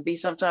can be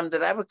sometimes,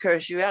 that I would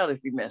curse you out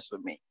if you mess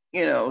with me,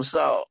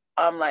 So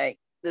I'm like,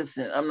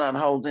 listen, I'm not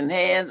holding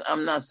hands.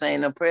 I'm not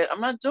saying a prayer.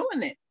 I'm not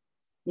doing it,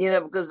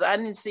 because I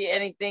didn't see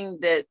anything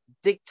that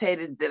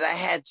dictated that I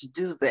had to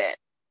do that.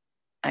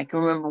 I can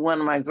remember one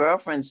of my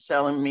girlfriends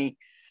telling me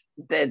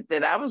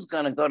that I was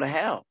going to go to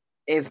hell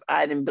if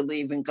I didn't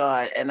believe in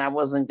God, and I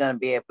wasn't going to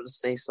be able to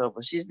stay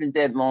sober. She's been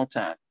dead a long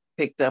time,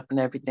 picked up and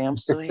everything. I'm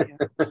still here.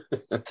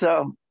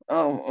 So,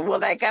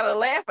 well, I got a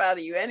laugh out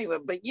of you anyway.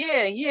 But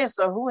yeah.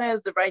 So who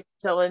has the right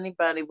to tell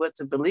anybody what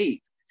to believe?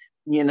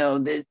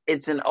 That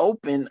it's an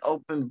open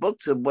book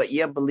to what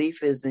your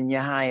belief is in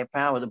your higher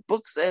power. The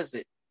book says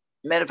it.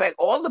 Matter of fact,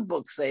 all the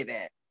books say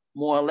that,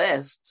 more or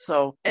less.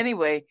 So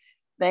anyway,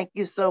 thank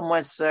you so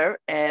much, sir.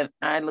 And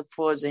I look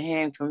forward to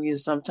hearing from you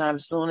sometime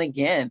soon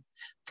again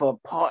for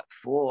part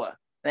 4.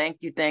 Thank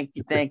you.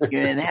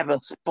 And have a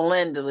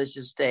splendid,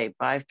 delicious day.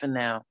 Bye for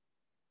now.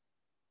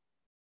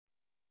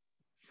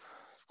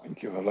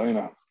 Thank you,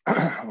 Helena.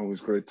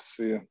 Always great to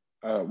see you.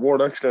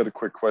 Ward, actually had a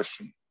quick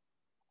question.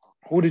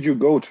 Who did you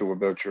go to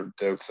about your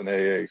doubts in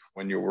AA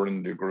when you were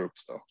in the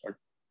groups, though? Like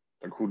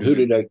who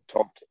did I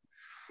talk to?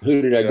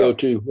 Who did I go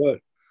to? What?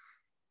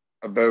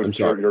 About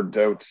your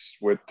doubts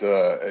with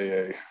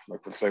AA,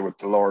 like let's say with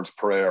the Lord's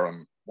Prayer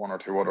and one or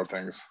two other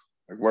things.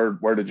 Like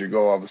where did you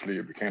go? Obviously,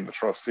 you became the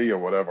trustee or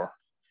whatever.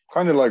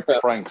 Kind of like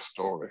Frank's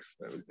story.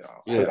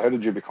 How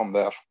did you become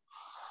that?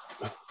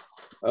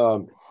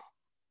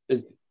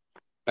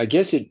 I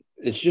guess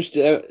it's just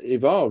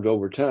evolved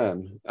over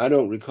time. I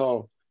don't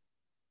recall.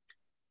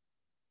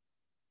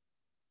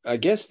 I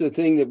guess the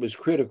thing that was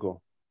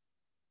critical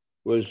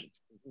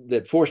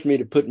that forced me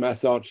to put my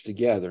thoughts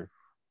together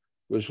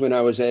was when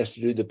I was asked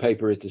to do the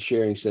paper at the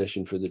sharing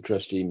session for the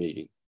trustee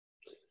meeting.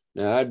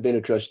 Now, I'd been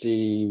a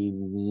trustee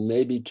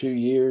maybe 2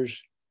 years,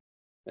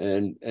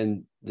 and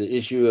the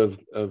issue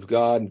of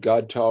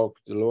God talk,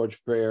 the Lord's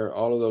Prayer,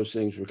 all of those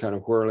things were kind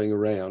of whirling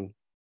around.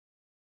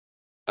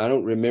 I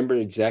don't remember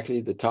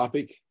exactly the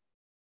topic,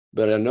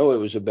 but I know it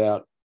was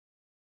about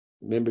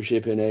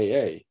membership in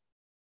AA.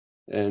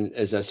 And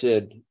as I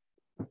said,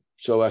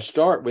 so I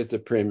start with the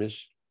premise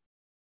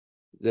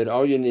that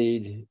all you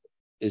need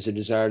is a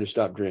desire to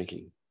stop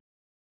drinking.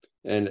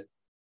 And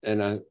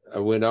I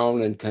went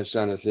on and kind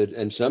of said,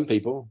 and some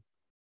people,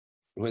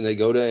 when they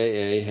go to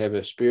AA, have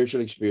a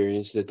spiritual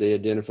experience that they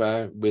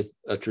identify with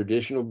a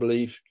traditional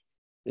belief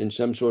in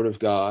some sort of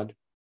God.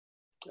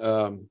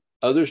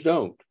 Others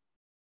don't.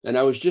 And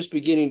I was just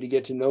beginning to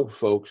get to know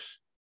folks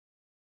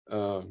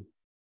who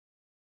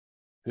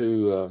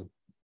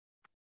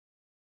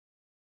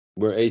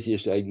were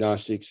atheists,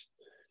 agnostics,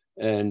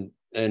 and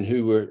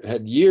who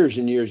had years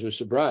and years of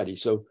sobriety.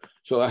 So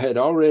I had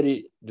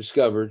already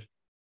discovered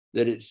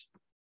that it's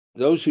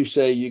those who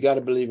say you got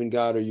to believe in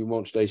God or you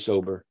won't stay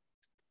sober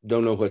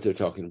don't know what they're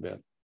talking about.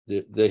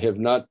 They have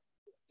not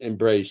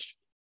embraced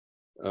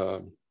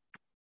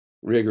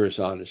rigorous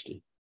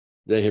honesty.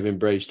 They have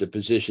embraced a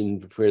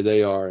position where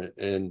they are.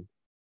 And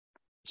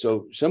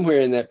so somewhere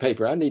in that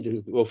paper, I need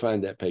to go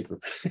find that paper.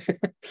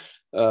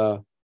 I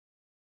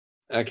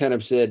kind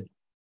of said,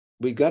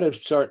 we've got to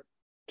start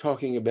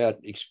talking about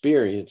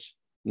experience,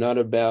 not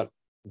about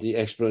the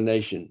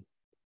explanation,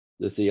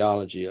 the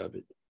theology of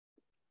it.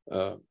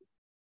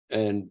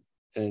 And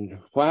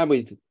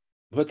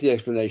what the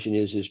explanation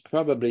is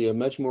probably a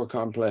much more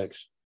complex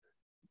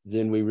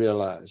than we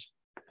realize.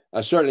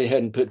 I certainly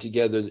hadn't put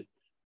together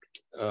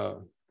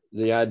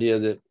the idea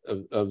that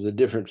of the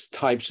different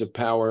types of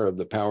power, of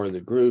the power of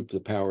the group, the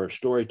power of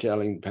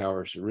storytelling, the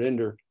power of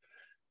surrender.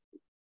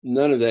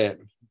 None of that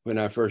when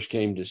I first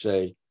came to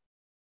say,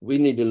 we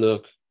need to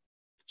look.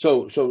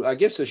 So I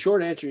guess the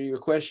short answer to your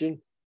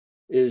question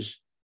is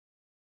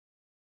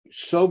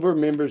sober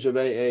members of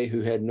AA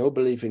who had no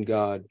belief in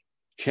God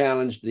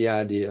challenged the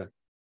idea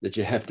that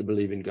you have to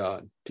believe in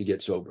God to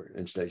get sober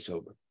and stay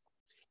sober.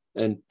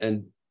 And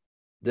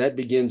that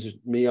begins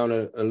me on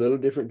a little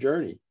different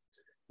journey,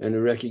 and a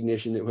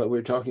recognition that what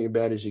we're talking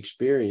about is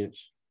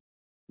experience,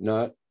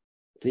 not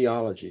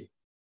theology.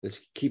 Let's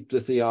keep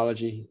the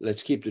theology.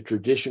 Let's keep the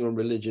traditional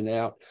religion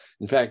out.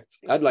 In fact,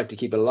 I'd like to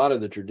keep a lot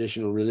of the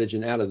traditional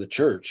religion out of the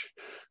church.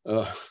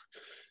 I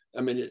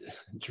mean,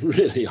 it's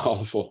really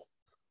awful.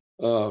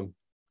 And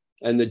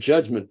the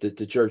judgment that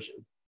the church,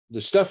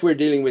 the stuff we're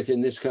dealing with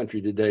in this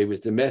country today,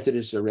 with the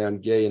Methodists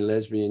around gay and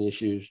lesbian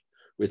issues,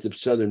 with the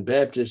Southern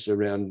Baptists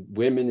around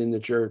women in the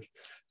church,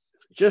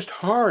 just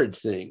hard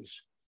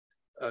things,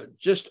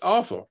 just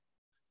awful.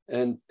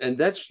 And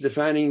that's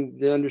defining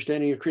the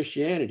understanding of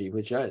Christianity,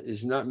 which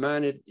is not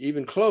mine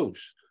even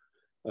close.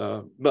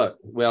 But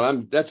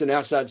that's an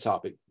outside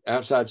topic,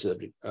 outside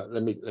subject.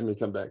 Let me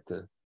come back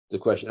to the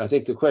question. I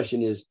think the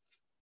question is,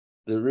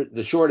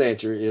 the short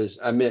answer is,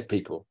 I met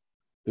people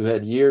who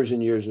had years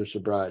and years of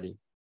sobriety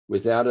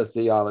without a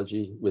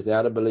theology,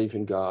 without a belief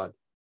in God,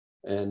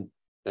 and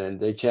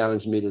they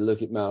challenged me to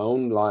look at my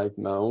own life,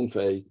 my own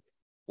faith,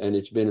 and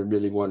it's been a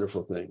really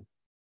wonderful thing.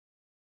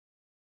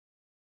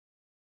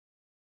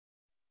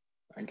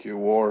 Thank you,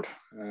 Ward.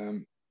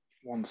 1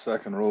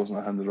 second, Rose, and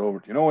I hand it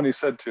over. You know when he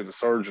said to the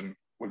surgeon,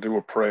 we'll do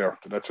a prayer,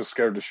 did that just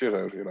scare the shit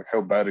out of you? Like, how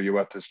bad are you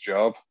at this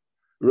job?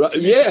 Right,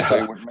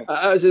 yeah.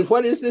 I said,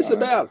 what is this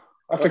about?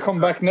 I have to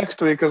come back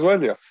next week as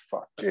well, yeah.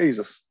 Fuck,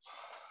 Jesus.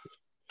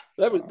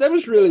 That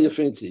was really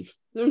offensive.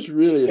 That was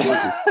really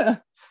offensive.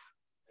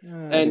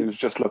 And he was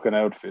just looking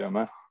out for you,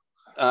 man.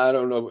 I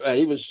don't know.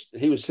 He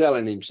was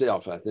selling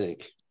himself, I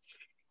think.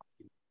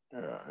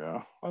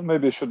 Yeah. Well,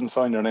 maybe you shouldn't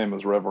sign your name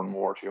as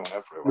Reverend-Ward-Ewing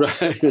everywhere.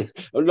 Right.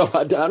 No,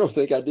 I don't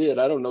think I did.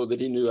 I don't know that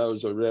he knew I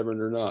was a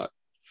reverend or not.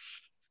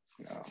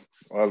 Yeah.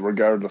 Well,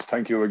 regardless,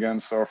 thank you again,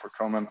 sir, for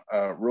coming.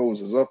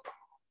 Rose is up.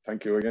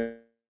 Thank you again.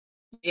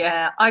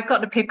 Yeah, I've got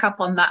to pick up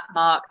on that,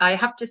 Mark. I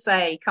have to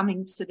say,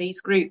 coming to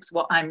these groups,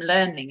 what I'm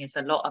learning is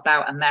a lot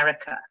about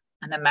America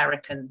and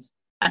Americans.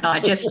 And I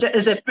just,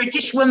 as a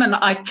British woman,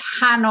 I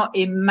cannot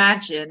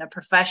imagine a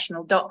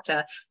professional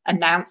doctor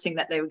announcing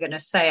that they were going to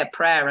say a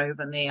prayer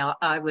over me.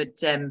 I would,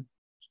 that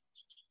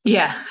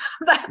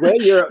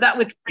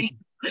would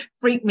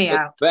freak me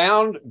out.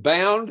 Bound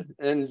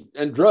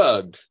and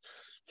drugged.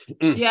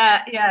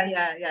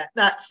 Yeah.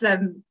 That's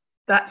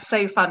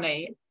so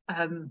funny.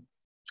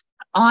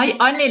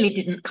 I nearly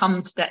didn't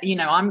come today. You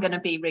know, I'm going to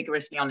be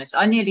rigorously honest.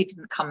 I nearly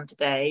didn't come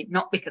today,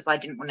 not because I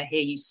didn't want to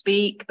hear you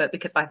speak, but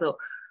because I thought,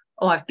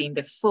 I've been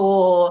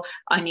before.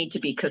 I need to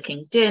be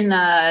cooking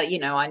dinner. You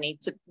know,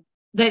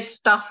 there's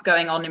stuff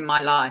going on in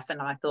my life.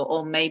 And I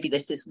thought, maybe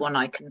this is one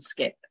I can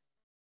skip.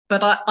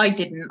 But I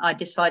didn't. I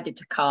decided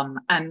to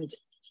come. And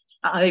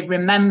I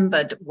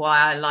remembered why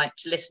I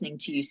liked listening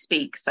to you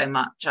speak so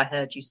much. I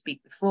heard you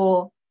speak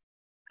before,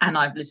 and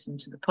I've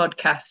listened to the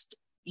podcast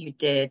you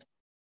did.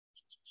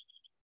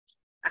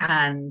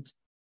 And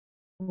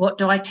what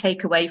do I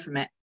take away from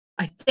it?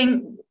 I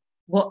think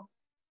what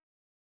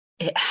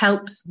it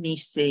helps me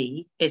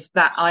see is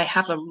that I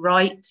have a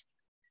right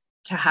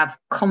to have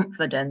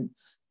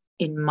confidence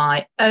in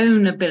my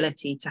own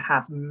ability to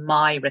have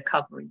my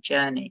recovery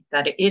journey,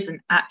 that it isn't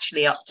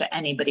actually up to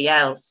anybody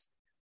else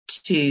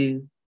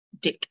to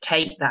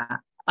dictate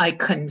that. I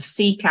can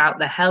seek out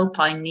the help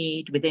I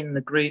need within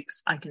the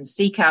groups. I can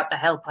seek out the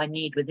help I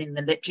need within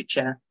the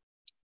literature.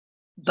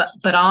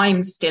 But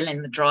I'm still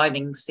in the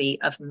driving seat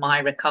of my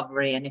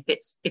recovery. And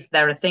if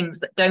there are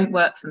things that don't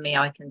work for me,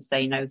 I can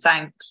say no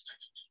thanks.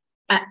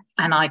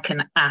 and I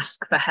can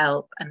ask for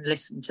help and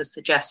listen to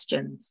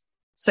suggestions.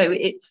 So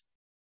it's,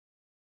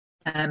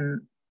 I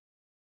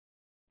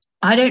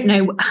don't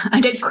know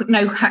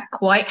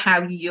quite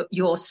how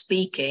you're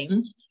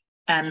speaking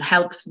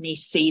helps me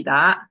see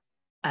that.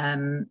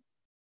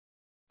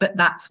 But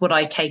that's what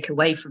I take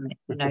away from it.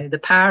 You know, the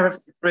power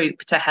of the group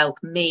to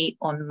help me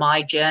on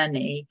my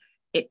journey,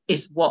 it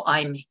is what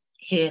I'm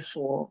here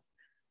for.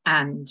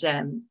 And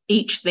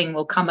each thing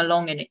will come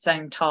along in its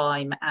own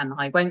time, and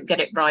I won't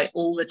get it right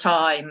all the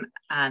time,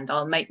 and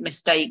I'll make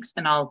mistakes,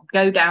 and I'll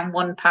go down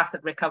one path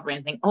of recovery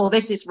and think, oh,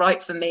 this is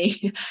right for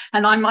me.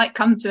 And I might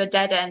come to a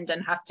dead end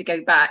and have to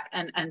go back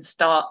and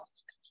start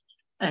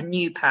a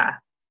new path.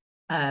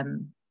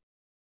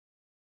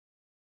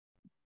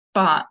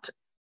 But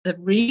the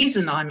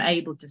reason I'm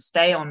able to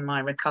stay on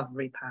my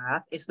recovery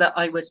path is that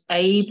I was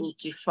able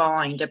to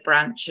find a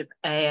branch of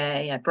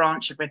AA, a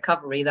branch of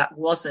recovery that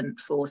wasn't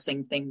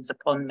forcing things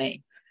upon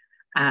me.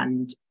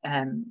 And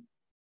I'm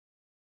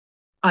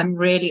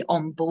really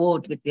on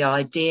board with the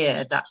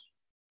idea that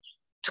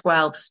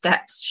 12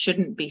 steps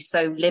shouldn't be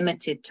so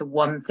limited to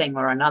one thing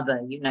or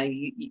another. You know,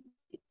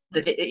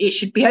 that it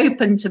should be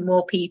open to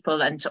more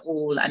people and to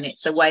all. And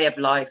it's a way of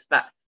life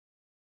that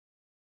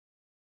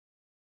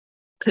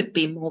could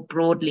be more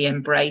broadly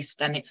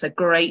embraced, and it's a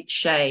great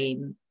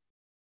shame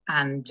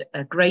and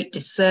a great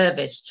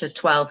disservice to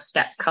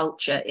 12-step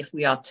culture if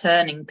we are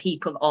turning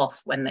people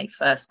off when they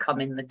first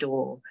come in the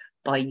door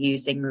by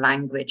using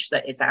language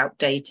that is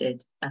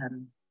outdated.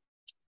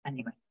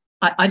 Anyway,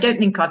 I don't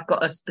think I've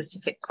got a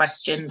specific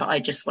question, but I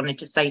just wanted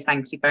to say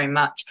thank you very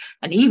much.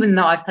 And even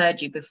though I've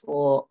heard you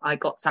before, I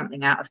got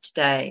something out of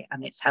today,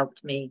 and it's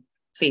helped me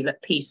feel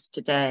at peace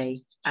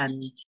today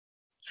and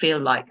feel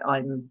like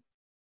I'm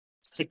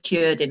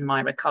secured in my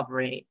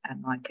recovery,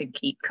 and I can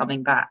keep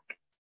coming back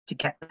to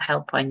get the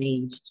help I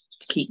need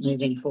to keep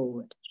moving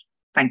forward.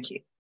 Thank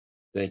you.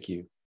 Thank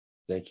you.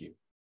 Thank you.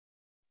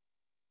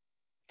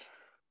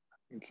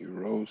 Thank you,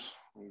 Rose.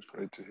 Always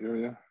great to hear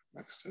you.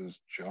 Next is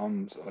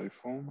John's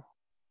iPhone.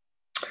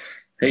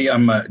 Hey,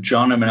 I'm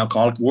John. I'm an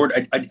alcoholic.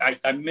 Ward,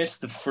 I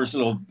missed the first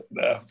little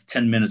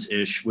 10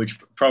 minutes-ish, which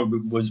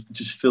probably was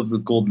just filled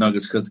with gold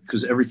nuggets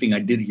because everything I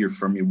did hear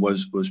from you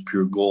was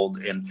pure gold.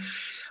 And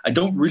I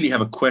don't really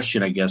have a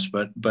question, I guess,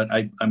 but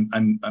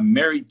I'm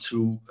married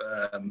to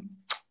a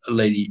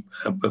lady,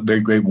 a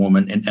very great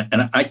woman,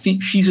 and I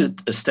think she's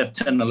a step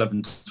 10,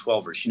 11,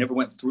 12er. She never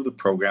went through the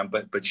program,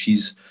 but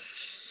she's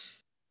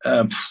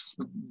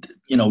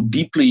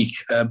deeply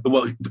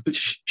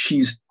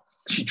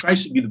she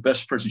tries to be the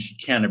best person she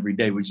can every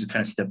day, which is kind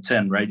of step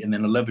 10, right? And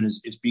then 11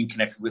 is being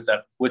connected with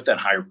that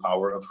higher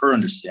power of her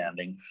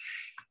understanding.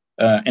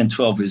 And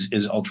 12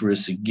 is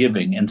altruistic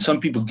giving. And some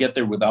people get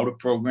there without a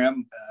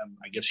program.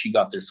 I guess she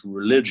got there through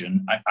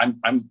religion.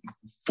 I'm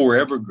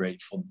forever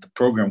grateful. The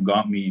program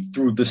got me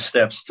through the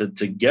steps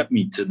to get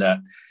me to that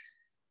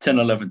 10,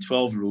 11,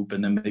 12 loop,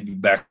 and then maybe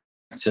back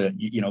to,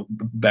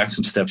 back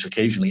some steps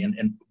occasionally.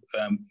 And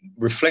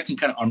reflecting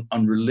kind of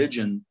on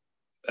religion,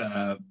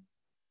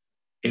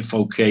 if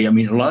okay. I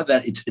mean, a lot of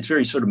that, it's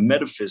very sort of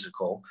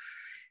metaphysical.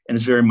 And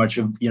it's very much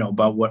of,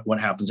 about what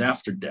happens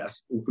after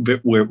death,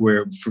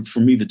 where for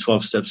me, the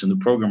 12 steps in the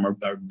program are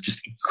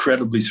just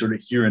incredibly sort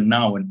of here and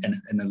now and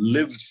a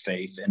lived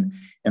faith and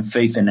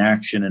faith in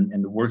action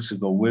and the works that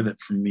go with it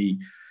for me.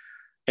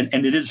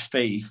 And it is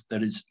faith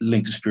that is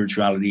linked to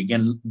spirituality,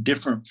 again,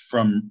 different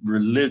from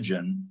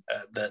religion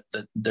that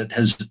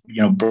has,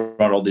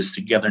 brought all this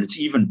together. And it's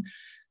even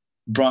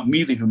brought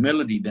me the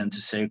humility then to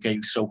say,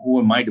 okay, so who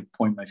am I to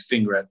point my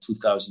finger at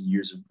 2,000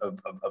 years of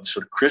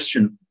sort of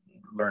Christian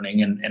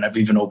learning, and I've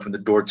even opened the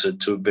door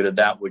to a bit of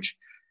that, which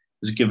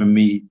has given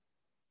me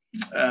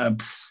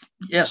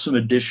some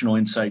additional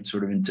insight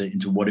sort of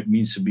into what it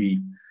means to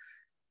be.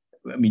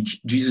 I mean,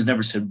 Jesus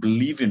never said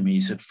believe in me,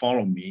 he said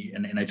follow me,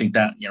 and I think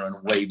that, in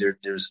a way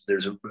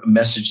there's a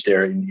message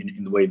there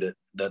in the way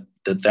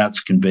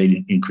that's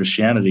conveyed in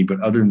Christianity.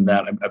 But other than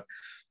that, I've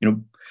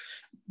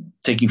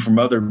taking from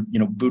other,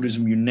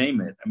 Buddhism, you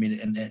name it. I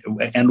mean,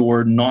 and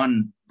or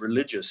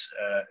non-religious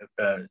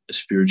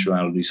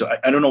spirituality. So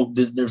I don't know.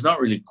 There's not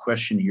really a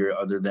question here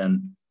other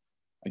than,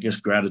 I guess,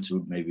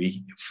 gratitude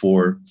maybe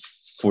for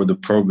the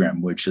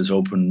program, which has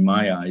opened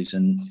my eyes.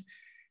 And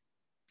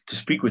to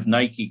speak with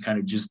Nike, kind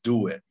of just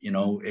do it.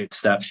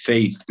 It's that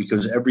faith,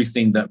 because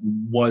everything that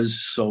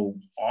was so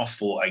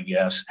awful, I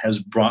guess, has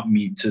brought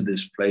me to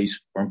this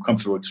place where I'm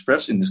comfortable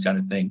expressing this kind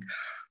of thing.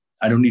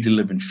 I don't need to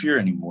live in fear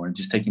anymore, and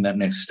just taking that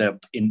next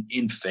step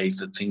in faith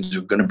that things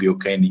are going to be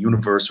okay, and the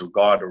universe or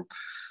God or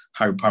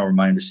higher power,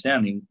 my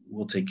understanding,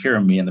 will take care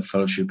of me, and the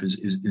fellowship is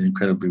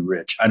incredibly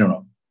rich. I don't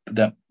know, but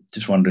that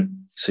just wanted to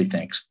say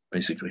thanks,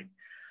 basically.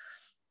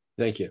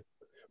 Thank you.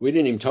 We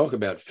didn't even talk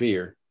about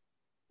fear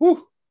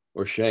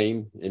or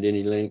shame at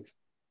any length.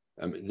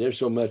 I mean, there's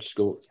so much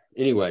going.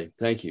 Anyway,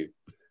 thank you.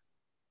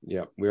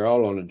 Yeah, we're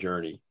all on a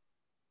journey.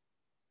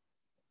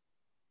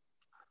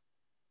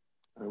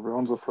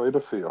 Everyone's afraid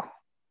of fear.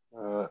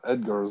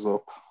 Edgar is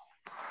up.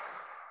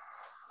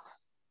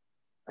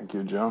 Thank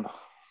you, John.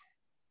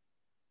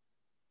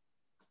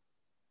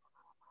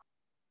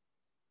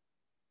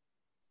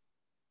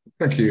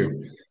 Thank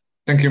you.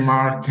 Thank you,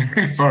 Mark,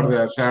 for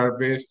the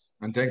service.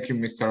 And thank you,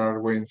 Mr.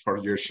 Erwin, for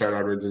your share. I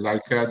really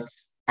like that.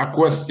 I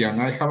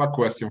have a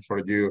question for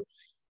you.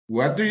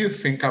 What do you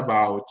think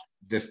about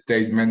the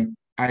statement,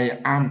 I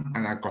am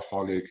an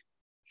alcoholic?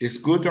 Is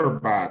good or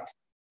bad?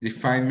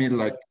 Define me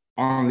like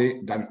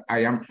only that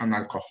I am an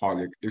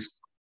alcoholic.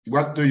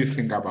 What do you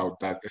think about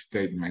that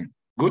statement?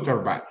 Good or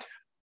bad?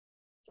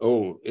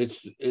 Oh, it's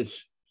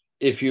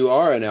if you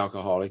are an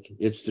alcoholic,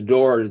 it's the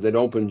door that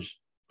opens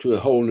to a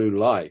whole new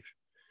life.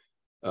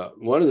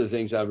 One of the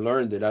things I've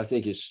learned that I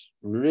think is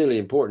really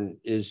important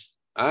is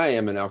I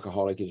am an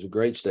alcoholic is a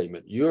great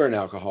statement. You're an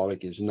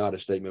alcoholic is not a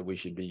statement we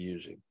should be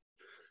using.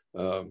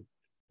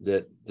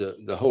 That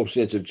the whole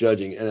sense of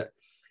judging. And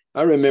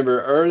I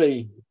remember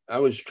early, I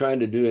was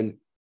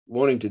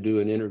wanting to do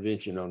an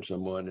intervention on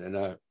someone, and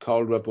I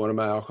called up one of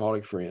my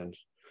alcoholic friends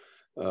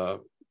to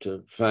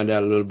find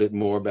out a little bit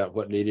more about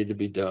what needed to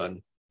be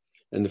done.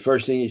 And the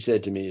first thing he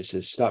said to me, he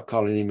says, stop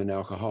calling him an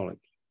alcoholic.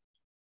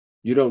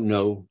 You don't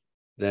know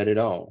that at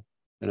all.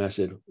 And I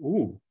said,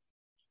 ooh.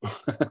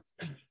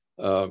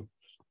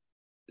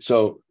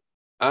 So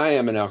I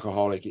am an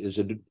alcoholic is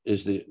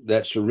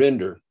that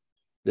surrender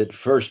that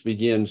first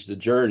begins the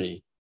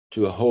journey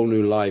to a whole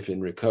new life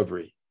in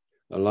recovery,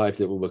 a life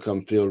that will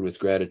become filled with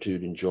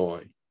gratitude and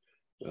joy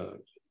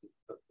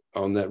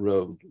on that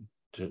road.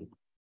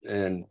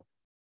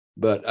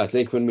 But I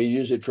think when we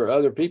use it for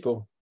other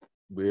people,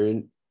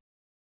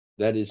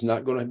 that is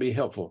not going to be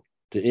helpful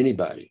to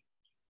anybody.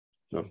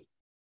 So.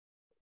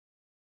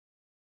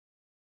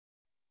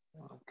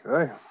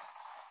 Okay.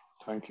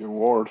 Thank you,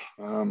 Ward.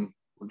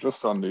 We're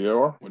just on the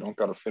hour. We don't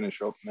got to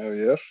finish up now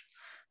yet.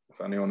 If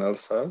anyone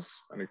else has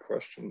any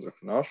questions, if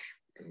not,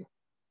 we can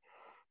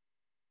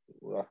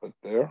wrap it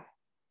there.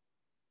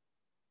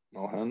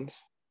 No hands.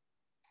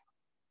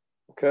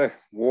 Okay,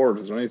 Ward,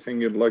 is there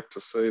anything you'd like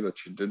to say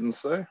that you didn't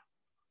say?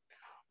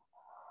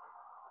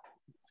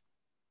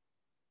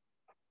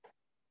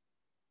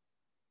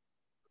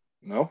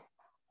 No?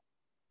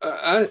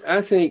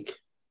 I think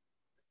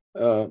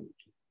it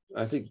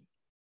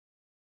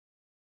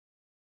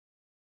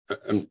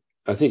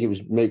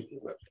was maybe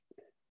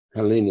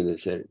Helena that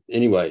said it.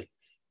 Anyway,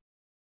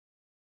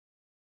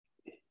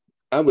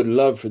 I would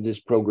love for this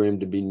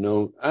program to be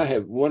known. I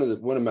have one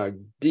of my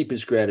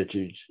deepest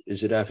gratitudes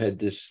is that I've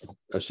had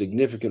a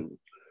significant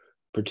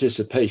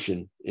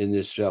participation in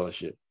this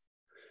fellowship,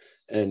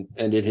 and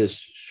it has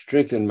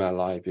strengthened my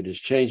life. It has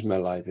changed my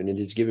life, and it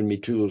has given me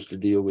tools to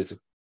deal with a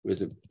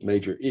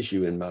major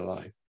issue in my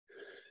life.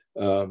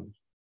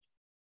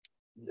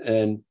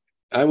 And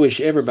I wish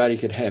everybody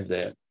could have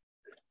that.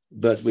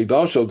 But we've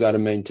also got to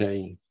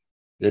maintain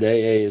that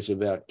AA is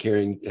about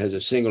has a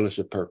singleness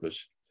of purpose.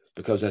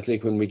 Because I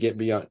think when we get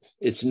beyond,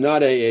 it's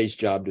not AA's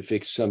job to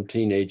fix some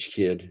teenage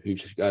kid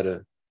who's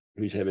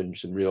having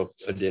some real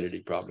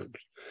identity problems.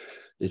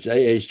 It's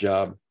AA's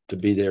job to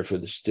be there for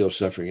the still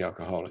suffering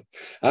alcoholic.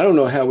 I don't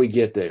know how we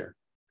get there.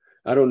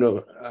 I don't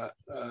know.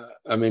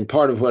 I mean,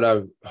 part of what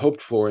I've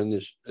hoped for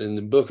in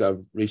the book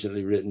I've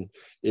recently written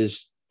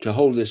is to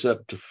hold this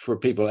up for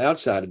people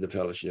outside of the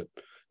fellowship,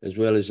 as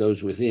well as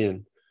those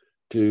within,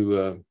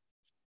 to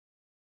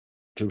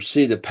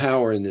see the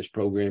power in this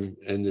program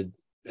and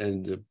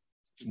the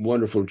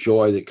wonderful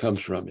joy that comes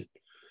from it.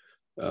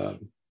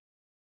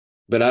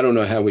 But I don't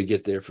know how we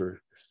get there for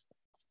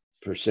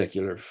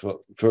secular, for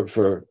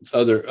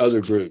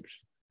other groups.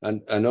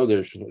 I know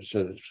there's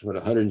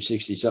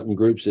 160 something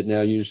groups that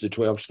now use the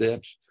 12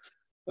 steps,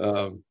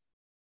 but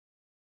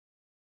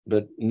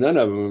none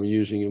of them are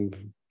using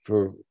them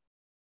for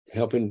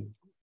helping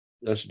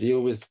us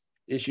deal with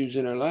issues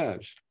in our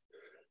lives.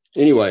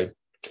 Anyway,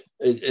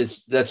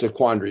 that's a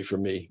quandary for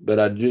me, but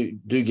I do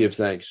give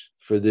thanks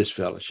for this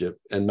fellowship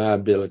and my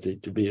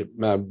ability to be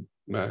my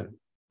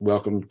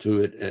welcome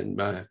to it and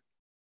my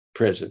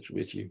presence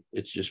with you.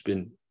 It's just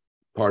been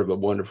part of a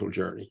wonderful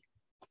journey.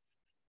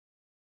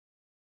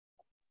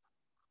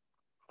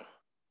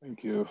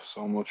 Thank you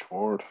so much,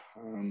 Ward.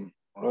 All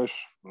right,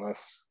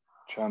 last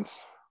chance.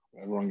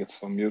 Everyone gets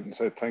to unmute and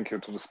say thank you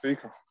to the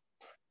speaker.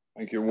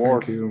 Thank you,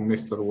 Ward. Thank you,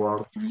 Mr.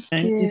 Ward.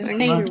 Thank you.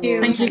 Thank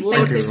you. Thank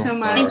you so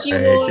much. Thank you,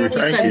 Ward.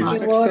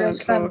 Thank you, Ward.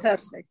 It's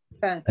fantastic.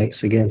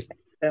 Thanks again.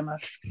 Very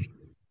much.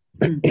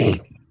 Thank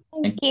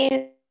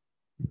you.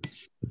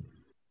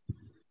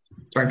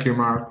 Thank you,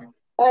 Mark.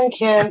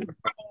 Thank you.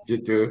 You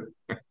too.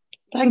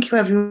 Thank you,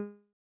 everyone.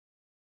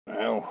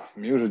 Now,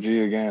 muted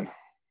G again.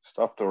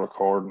 Stop the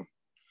recording.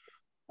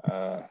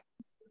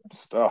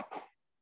 Stop.